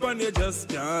deep and you just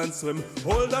can't swim.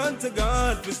 Hold on to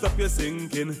God, to stop you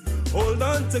sinking. Hold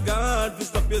on to God, to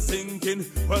stop you sinking.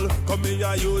 Well, come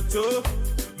here you too.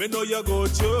 Me know you go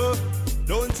through.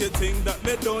 Don't you think that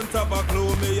me don't have a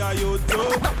clue? Me are you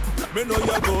too. Me know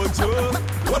you go through.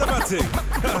 What about it?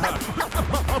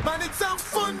 And it's a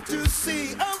fun to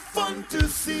see, a fun to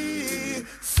see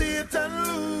Satan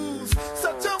lose.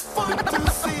 Such a fun to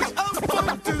see, a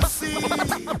fun to see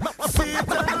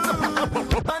Satan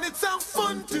lose. And it's a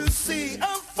fun to see, a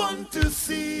fun to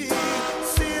see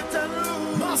Satan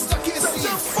lose. Master KC. Such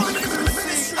a fun to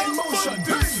see, a fun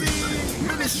to see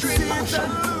Ministry in motion.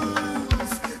 lose.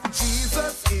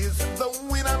 Jesus is the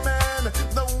winner man,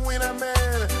 the winner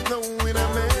man, the winner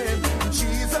man.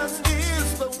 Jesus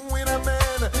is the winner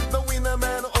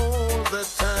man all the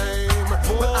time.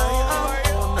 But I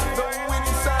am on the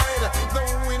winning side, the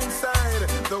winning side,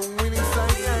 the winning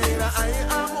side. I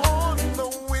am on the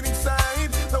winning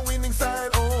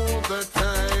side all the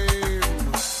time.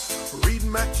 Read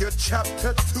Matthew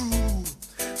chapter 2,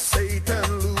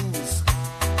 Satan lose.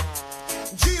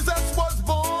 Jesus was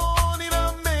born in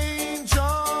a manger,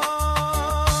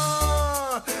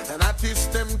 and at his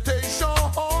temptation,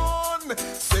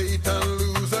 Satan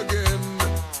lose again.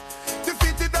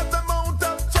 Defeated at the Mount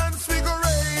of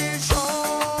Transfiguration.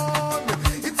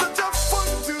 It's such a fun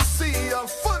to see, a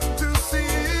fun to see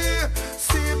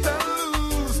Satan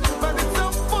lose. But it's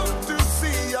a fun to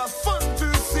see, a fun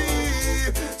to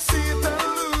see Satan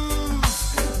lose.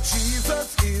 Jesus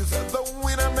is the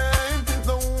winner man,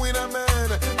 the winner man,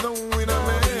 the winner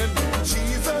man.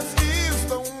 Jesus is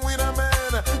the winner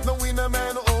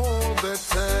man all the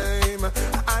time.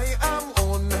 I am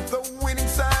on the winning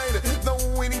side, the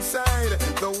winning side,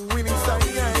 the winning side.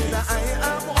 I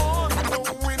am on the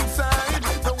winning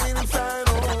side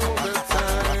all the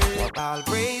time. I'll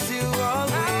praise you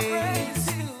always,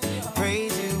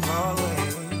 praise you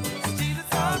always.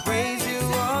 I'll praise you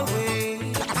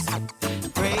always,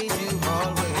 praise you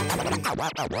always.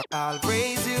 I'll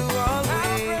praise you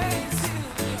always,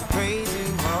 praise you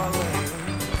always.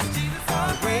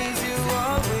 I'll praise you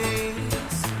always,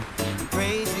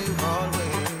 praise you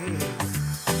always.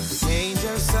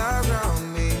 Angels surround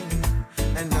me,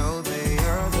 and know they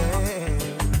are there.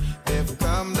 They've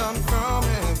come down from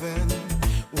heaven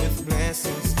with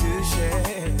blessings to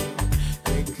share.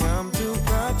 They come to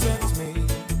protect me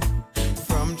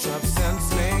from traps and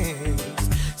snares.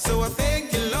 So I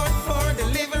thank you, Lord, for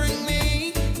delivering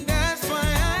me. That's why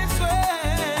I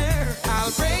swear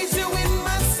I'll praise you in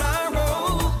my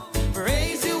sorrow,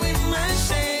 praise you in my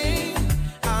shame.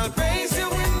 I'll praise you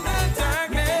in the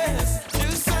darkness,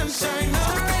 through sunshine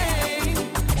or rain.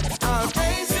 I'll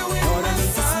praise you in my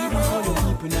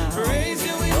sorrow, praise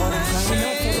you in my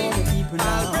shame.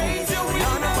 I'll praise you in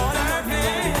the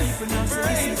darkness,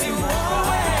 praise you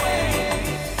always.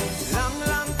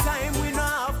 Long time we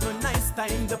not have no nice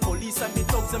time. The police and the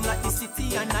thugs them like the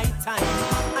city at night time.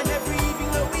 And every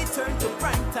evening when we turn to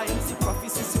prime time, see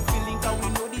prophecies fulfilling, cause we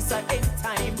know this at end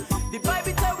time. The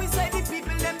Bible tell we say the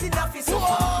people them did not feel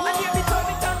suffer. And here we turn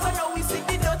it down, so now we see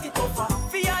the dirty tougher.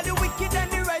 For all the wicked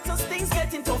and the righteous, things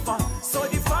getting tougher. So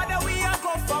the Father we are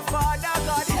go for, Father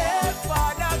God help,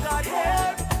 Father God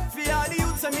help. For all the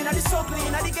youths I mean the struggle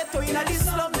in the ghetto, in the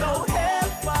slum, now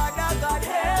help, Father God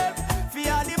help. For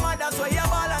all the mothers where you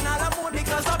ball and all the mood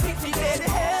because of pity dead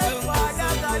help,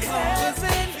 Father God help. For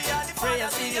all the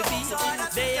prayers to your feet,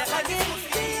 they are again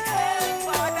help,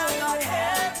 Father God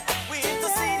help. We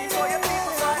interceding for your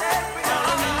people, Father help. All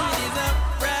I need is a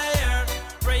prayer.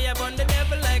 Pray upon the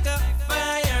devil like a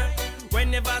fire.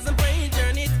 When you pass and pray,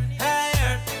 turn it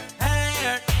higher,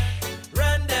 higher.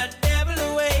 Run that devil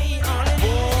away. All I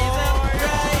need is a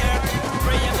prayer.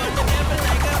 Pray upon the devil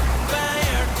like a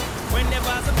fire. When you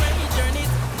pass and pray, turn it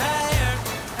higher,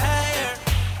 higher.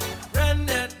 Run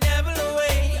that devil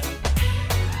away.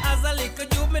 As a little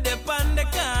you me dip on the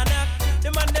corner. The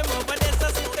man them over there so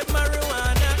smoke the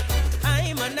marijuana.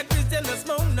 I'm on the Christian no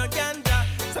smoke no ganja.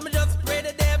 So me just pray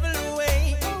the devil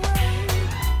away.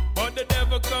 But the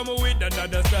devil come with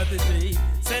another strategy.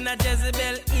 Send a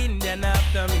Jezebel Indian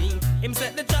after me. Him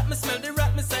set the trap, me smell the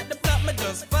rat, me set the plot, me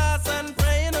just fast and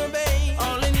pray and obey.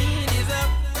 All I need is a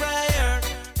prayer.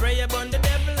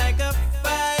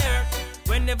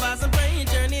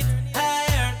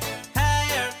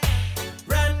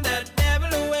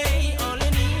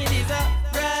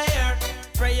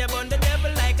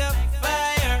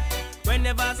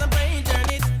 bars and brain, turn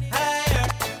it higher,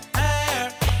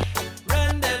 higher.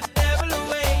 Run the devil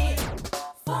away.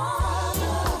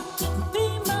 Father, be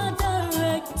my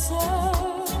director.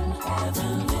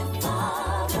 Heavenly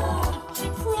Father,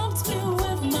 prompt me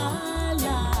with my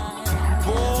life.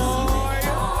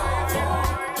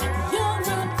 You're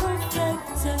my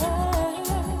perfecter,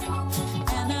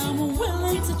 and I'm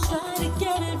willing to try to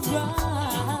get it right.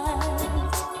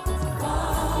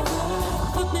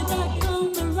 Put me back on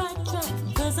the right track,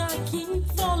 'cause I keep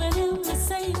falling in the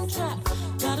same trap.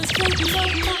 Gotta straighten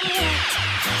up my act,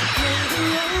 play the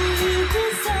only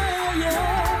desire.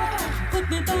 Put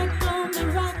me back on the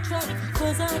right track,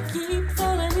 'cause I keep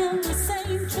falling in the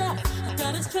same trap. I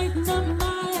gotta straighten up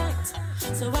my act,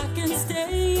 so I can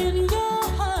stay in your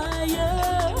higher.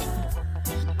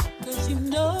 'Cause you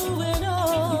know it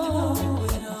all,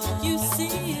 you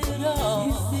see it all.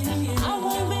 I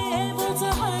won't be able to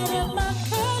hide at my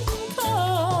curtain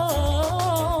call.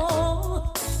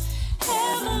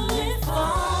 Heavenly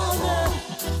Father,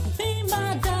 be my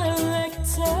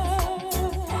director.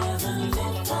 Heavenly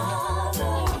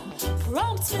Father,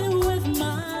 prompt me with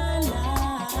my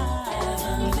life.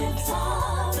 Heavenly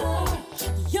Father,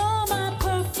 you're my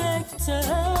perfecter,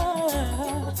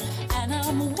 and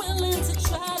I'm willing to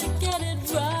try to get it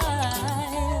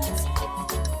right.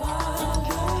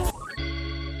 Father.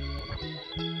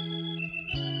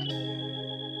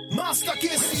 Master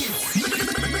KC,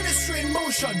 ministry in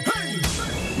motion. Hey,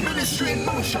 ministry in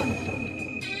motion.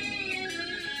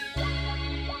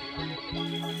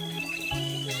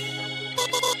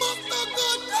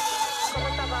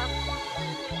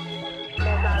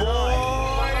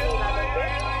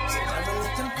 Never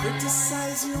let them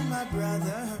criticize you, my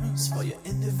brothers, for your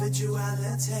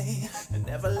individuality. And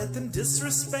never let them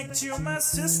disrespect you, my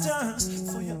sisters,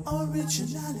 for your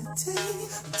originality.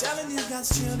 I'm telling you, God's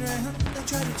children, they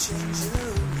try to change you.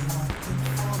 You want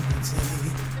conformity,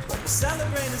 but we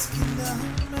celebrate His kingdom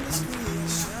and His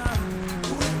creation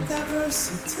with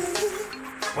diversity.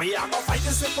 We are gonna fight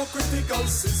this hypocritical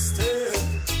system.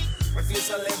 Refuse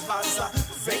to live as a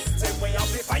victim. We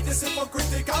have to fight this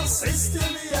hypocritical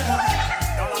system,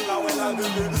 yeah. No longer will I be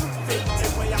the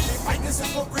victim. We have to fight this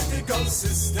hypocritical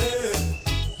system.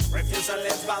 Refuse to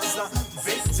live as a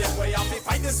victim. We have to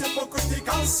fight this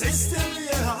hypocritical system,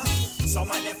 yeah. So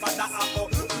many for the apple,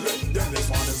 let them this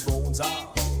one is bones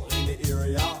out in the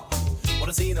area.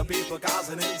 Wanna see the people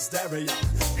causing hysteria.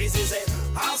 This is a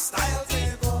hostile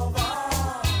takeover.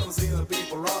 Wanna see the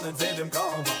people running for them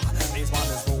cover. This one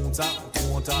is bones out,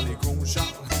 totally crucial.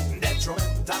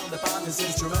 Detrimental, the band is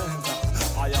instrumental.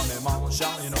 I am a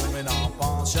marshal, you know me not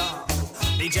partial.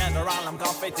 The general, I'm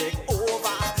gonna take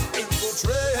over.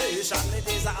 Infiltration, it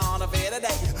is an honor for the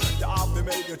day. The have to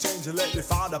make a change and let the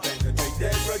father penetrate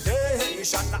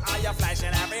degradation. I am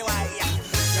flashing every way.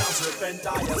 Just repent,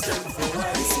 I am sinful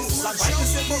ways. Some fight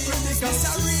this hypocritical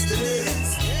system.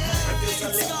 Refuse to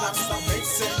live, not stop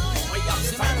fixing. We have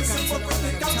to fight this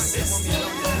hypocritical system.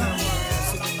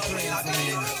 I'm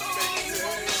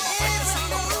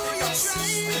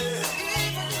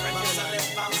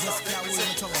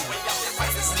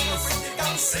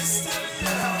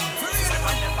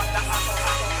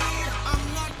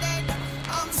not dead,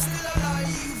 I'm still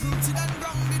alive. Rooted and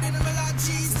grounded in the blood of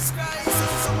Jesus Christ.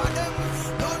 Some of them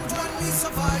don't want me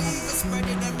survive.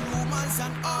 Spreading them rumors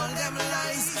and all them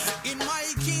lies. In my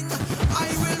King, I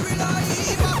will rely.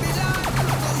 Babylon,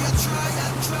 though you try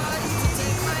and try to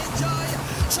take my joy.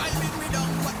 Try bring me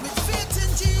down, but with faith in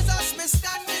Jesus, me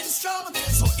standing strong.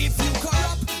 So if you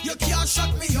corrupt, you can't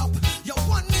shut me up. You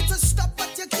want me to stop,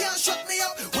 but you can't shut me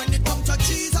up. When it comes to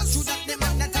Jesus, you that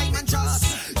demand that time and trust.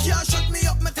 Can't shut me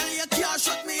up, me tell you, can't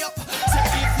shut me up.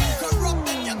 Say if you corrupt,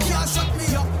 then you can't shut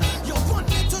me up. You want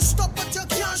me to stop, but you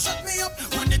can't shut me up.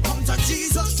 When it comes to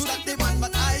Jesus, you that demand,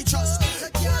 but I trust. You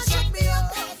can't shut me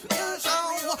up.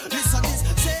 Oh, listen this,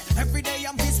 say every day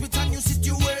I'm faced with a new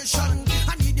situation.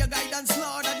 I need your guidance,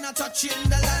 Lord, and not touching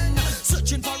the land.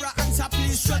 Searching for an answer,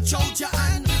 please stretch out your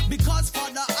hand. Because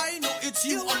Father, I know it's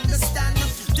you, understand.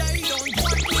 They don't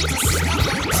want me to stop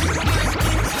out you, my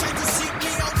King. Try to seek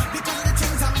me out because of the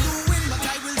things I'm doing, but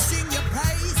I will sing your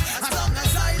praise. As long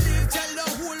as I live, tell the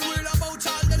whole world about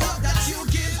all the love that you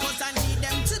give. Cause I need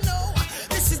them to know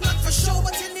this is not for show,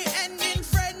 but in the ending,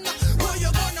 friend, where you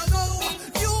gonna go?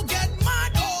 You get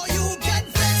mad or you get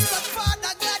vexed, but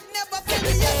Father God never put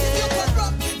me yet. If you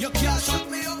corrupt, you can't shut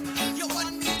me up. You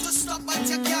want me to stop, but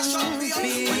you can't shut me up.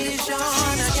 When it comes to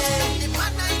Jesus, the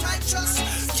man I trust,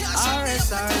 can't shut me up.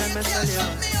 You can't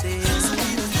shut me up.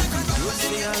 You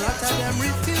see a lot of them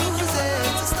refuse it.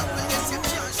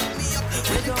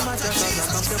 It don't matter cause I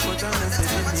come to put a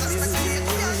message in the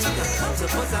music. I'm to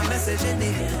put a message in the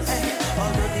hey.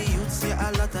 Although the youths, yeah,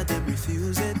 a lot of them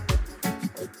refuse it,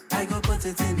 I go put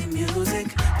it in the music.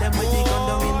 Them with the gun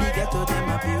down in the ghetto, them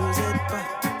abuse it, but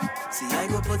see, I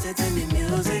go put it in the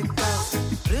music.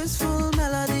 Blissful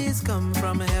melodies come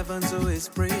from heaven, so His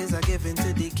praise are given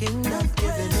to the King that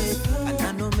given it, and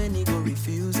I know many go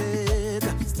refuse it.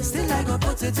 Still, I go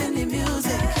put it in the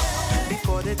music.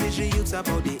 Before they teach the youths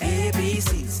about the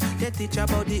ABCs, they teach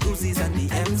about the Uzis and the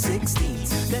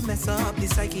M16s. They mess up the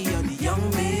psyche of the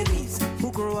young babies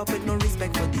who grow up with no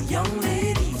respect for the young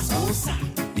ladies. Oh, sir.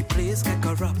 The place get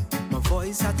corrupt. My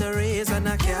voice had to raise and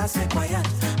I can't stay quiet.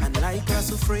 And like a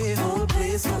souffle, whole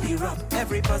place will erupt.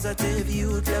 Every positive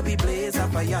youth, let we blaze a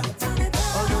fire.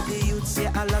 Although the youth say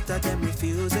a lot of them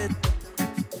refuse it,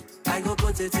 I go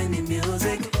put it in the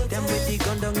music. Them with the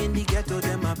gun down in the ghetto,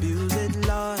 them abuse it,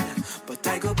 Lord. But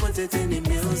I go put it in the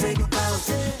music.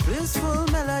 Blissful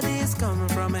melodies come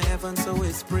from heaven, so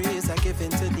His praise are given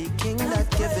to the King that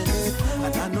given it.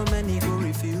 And I know many go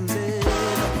refuse it.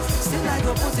 Still I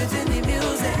go put it in the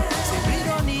music. See, we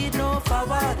don't need no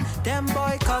forward. Them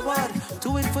boy coward.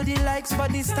 Do it for the likes,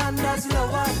 but the standards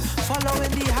lowered.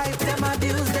 Following the hype, them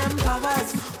abuse them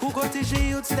powers. Who go teach the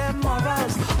youths them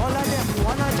morals? All of them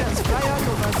wanna just fly out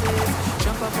overseas,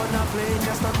 jump up on a plane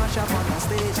just to mash up on a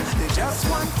stage. They just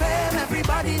want fame,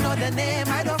 everybody know the name.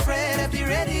 I don't fret if the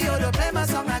radio to play my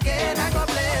song again. I go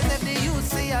play it if the youth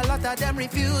see a lot of them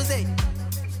refuse it,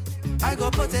 I go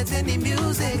put it in the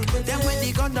music. Them when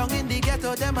the gun down in the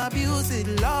ghetto, them abuse it,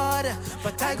 Lord.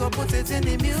 But I go put it in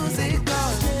the music,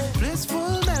 God.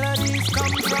 Blissful melodies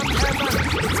come from heaven.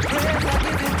 It's praise I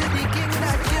give it to the King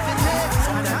that given it.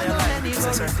 And I know many go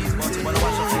refuse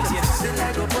it. Still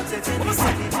I go put it in the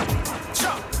music.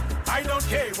 Sure, I don't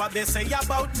care what they say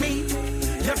about me.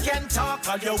 You can talk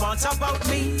all you want about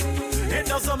me. It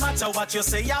doesn't matter what you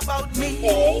say about me.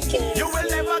 You will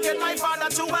never get my father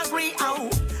to agree. Oh,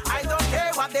 I don't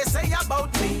care what they say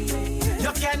about me.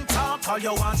 You can talk all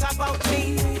you want about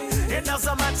me. It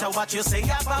doesn't matter what you say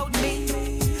about me.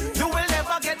 You will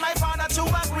never get my father to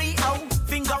agree. Oh,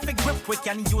 finger for grip, we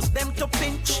can use them to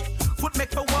pinch. Foot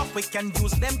make for walk, we can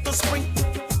use them to sprint.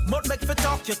 Mouth make for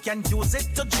talk, you can use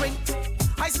it to drink.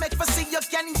 Eyes make for see, you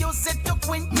can use it to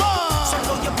quint. So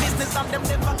know your business and them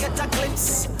never get a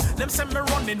glimpse. Them say me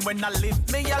running when I live,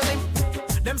 me a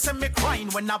limp. Them say me crying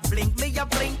when I blink, me a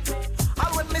blink.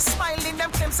 All when me smiling,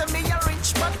 them claim say me a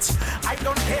rich. But I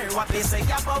don't care what they say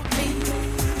about me.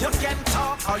 You can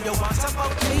talk all you want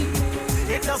about me.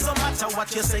 It doesn't matter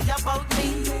what you say about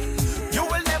me. You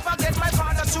will never get my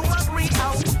father to agree.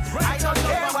 Oh, I don't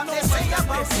care what they say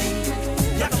about me.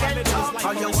 You can talk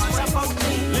all you want about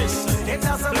me. It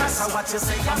doesn't matter what you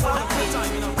say about me.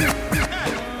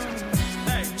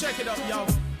 Hey, check it out, yo.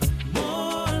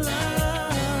 More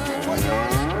love,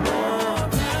 more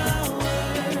power,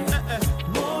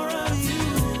 more of you.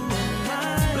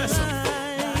 Bless him.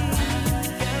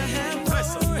 Gotta have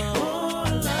bless him. More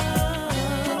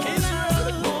love,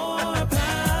 Israel, more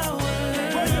power,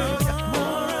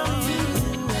 more of you.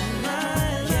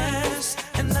 Yes,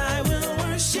 and I will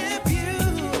worship you.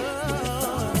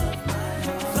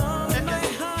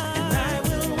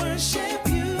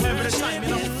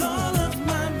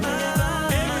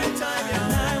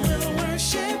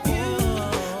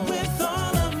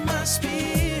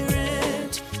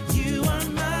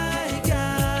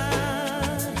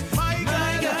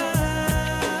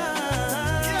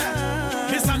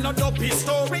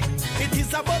 Story. It is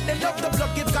about the love, the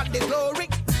blood give God the glory.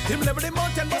 Him level the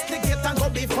mountain must the gate and go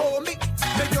before me.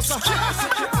 Me just so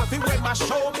happy when my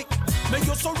show me. Me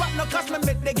used to rap no cause me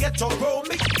make the ghetto grow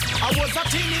me. I was a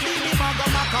teeny weeny manga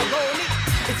macaroni.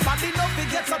 It's bad enough it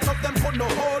gets out of them could no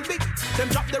hold me. Them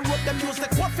drop the rope, them use the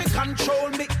quad fi control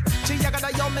me.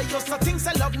 Chiyaga yo me used to think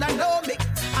say love na know me.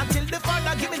 Until the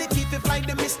father give me the key to find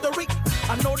the mystery.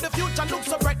 I know the future looks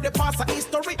so bright, the past are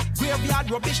history. Graveyard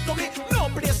rubbish to me, no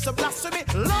place to blasphemy.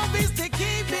 Love is the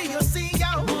key, be you see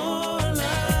ya. More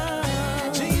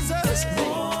love, Jesus.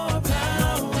 More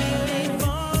power, we need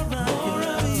more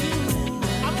of you.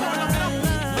 I'm more of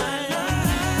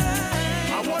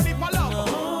I want it for love.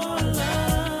 More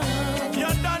love,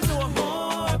 you don't know.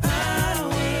 More power,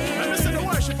 let me see the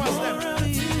worshipers them.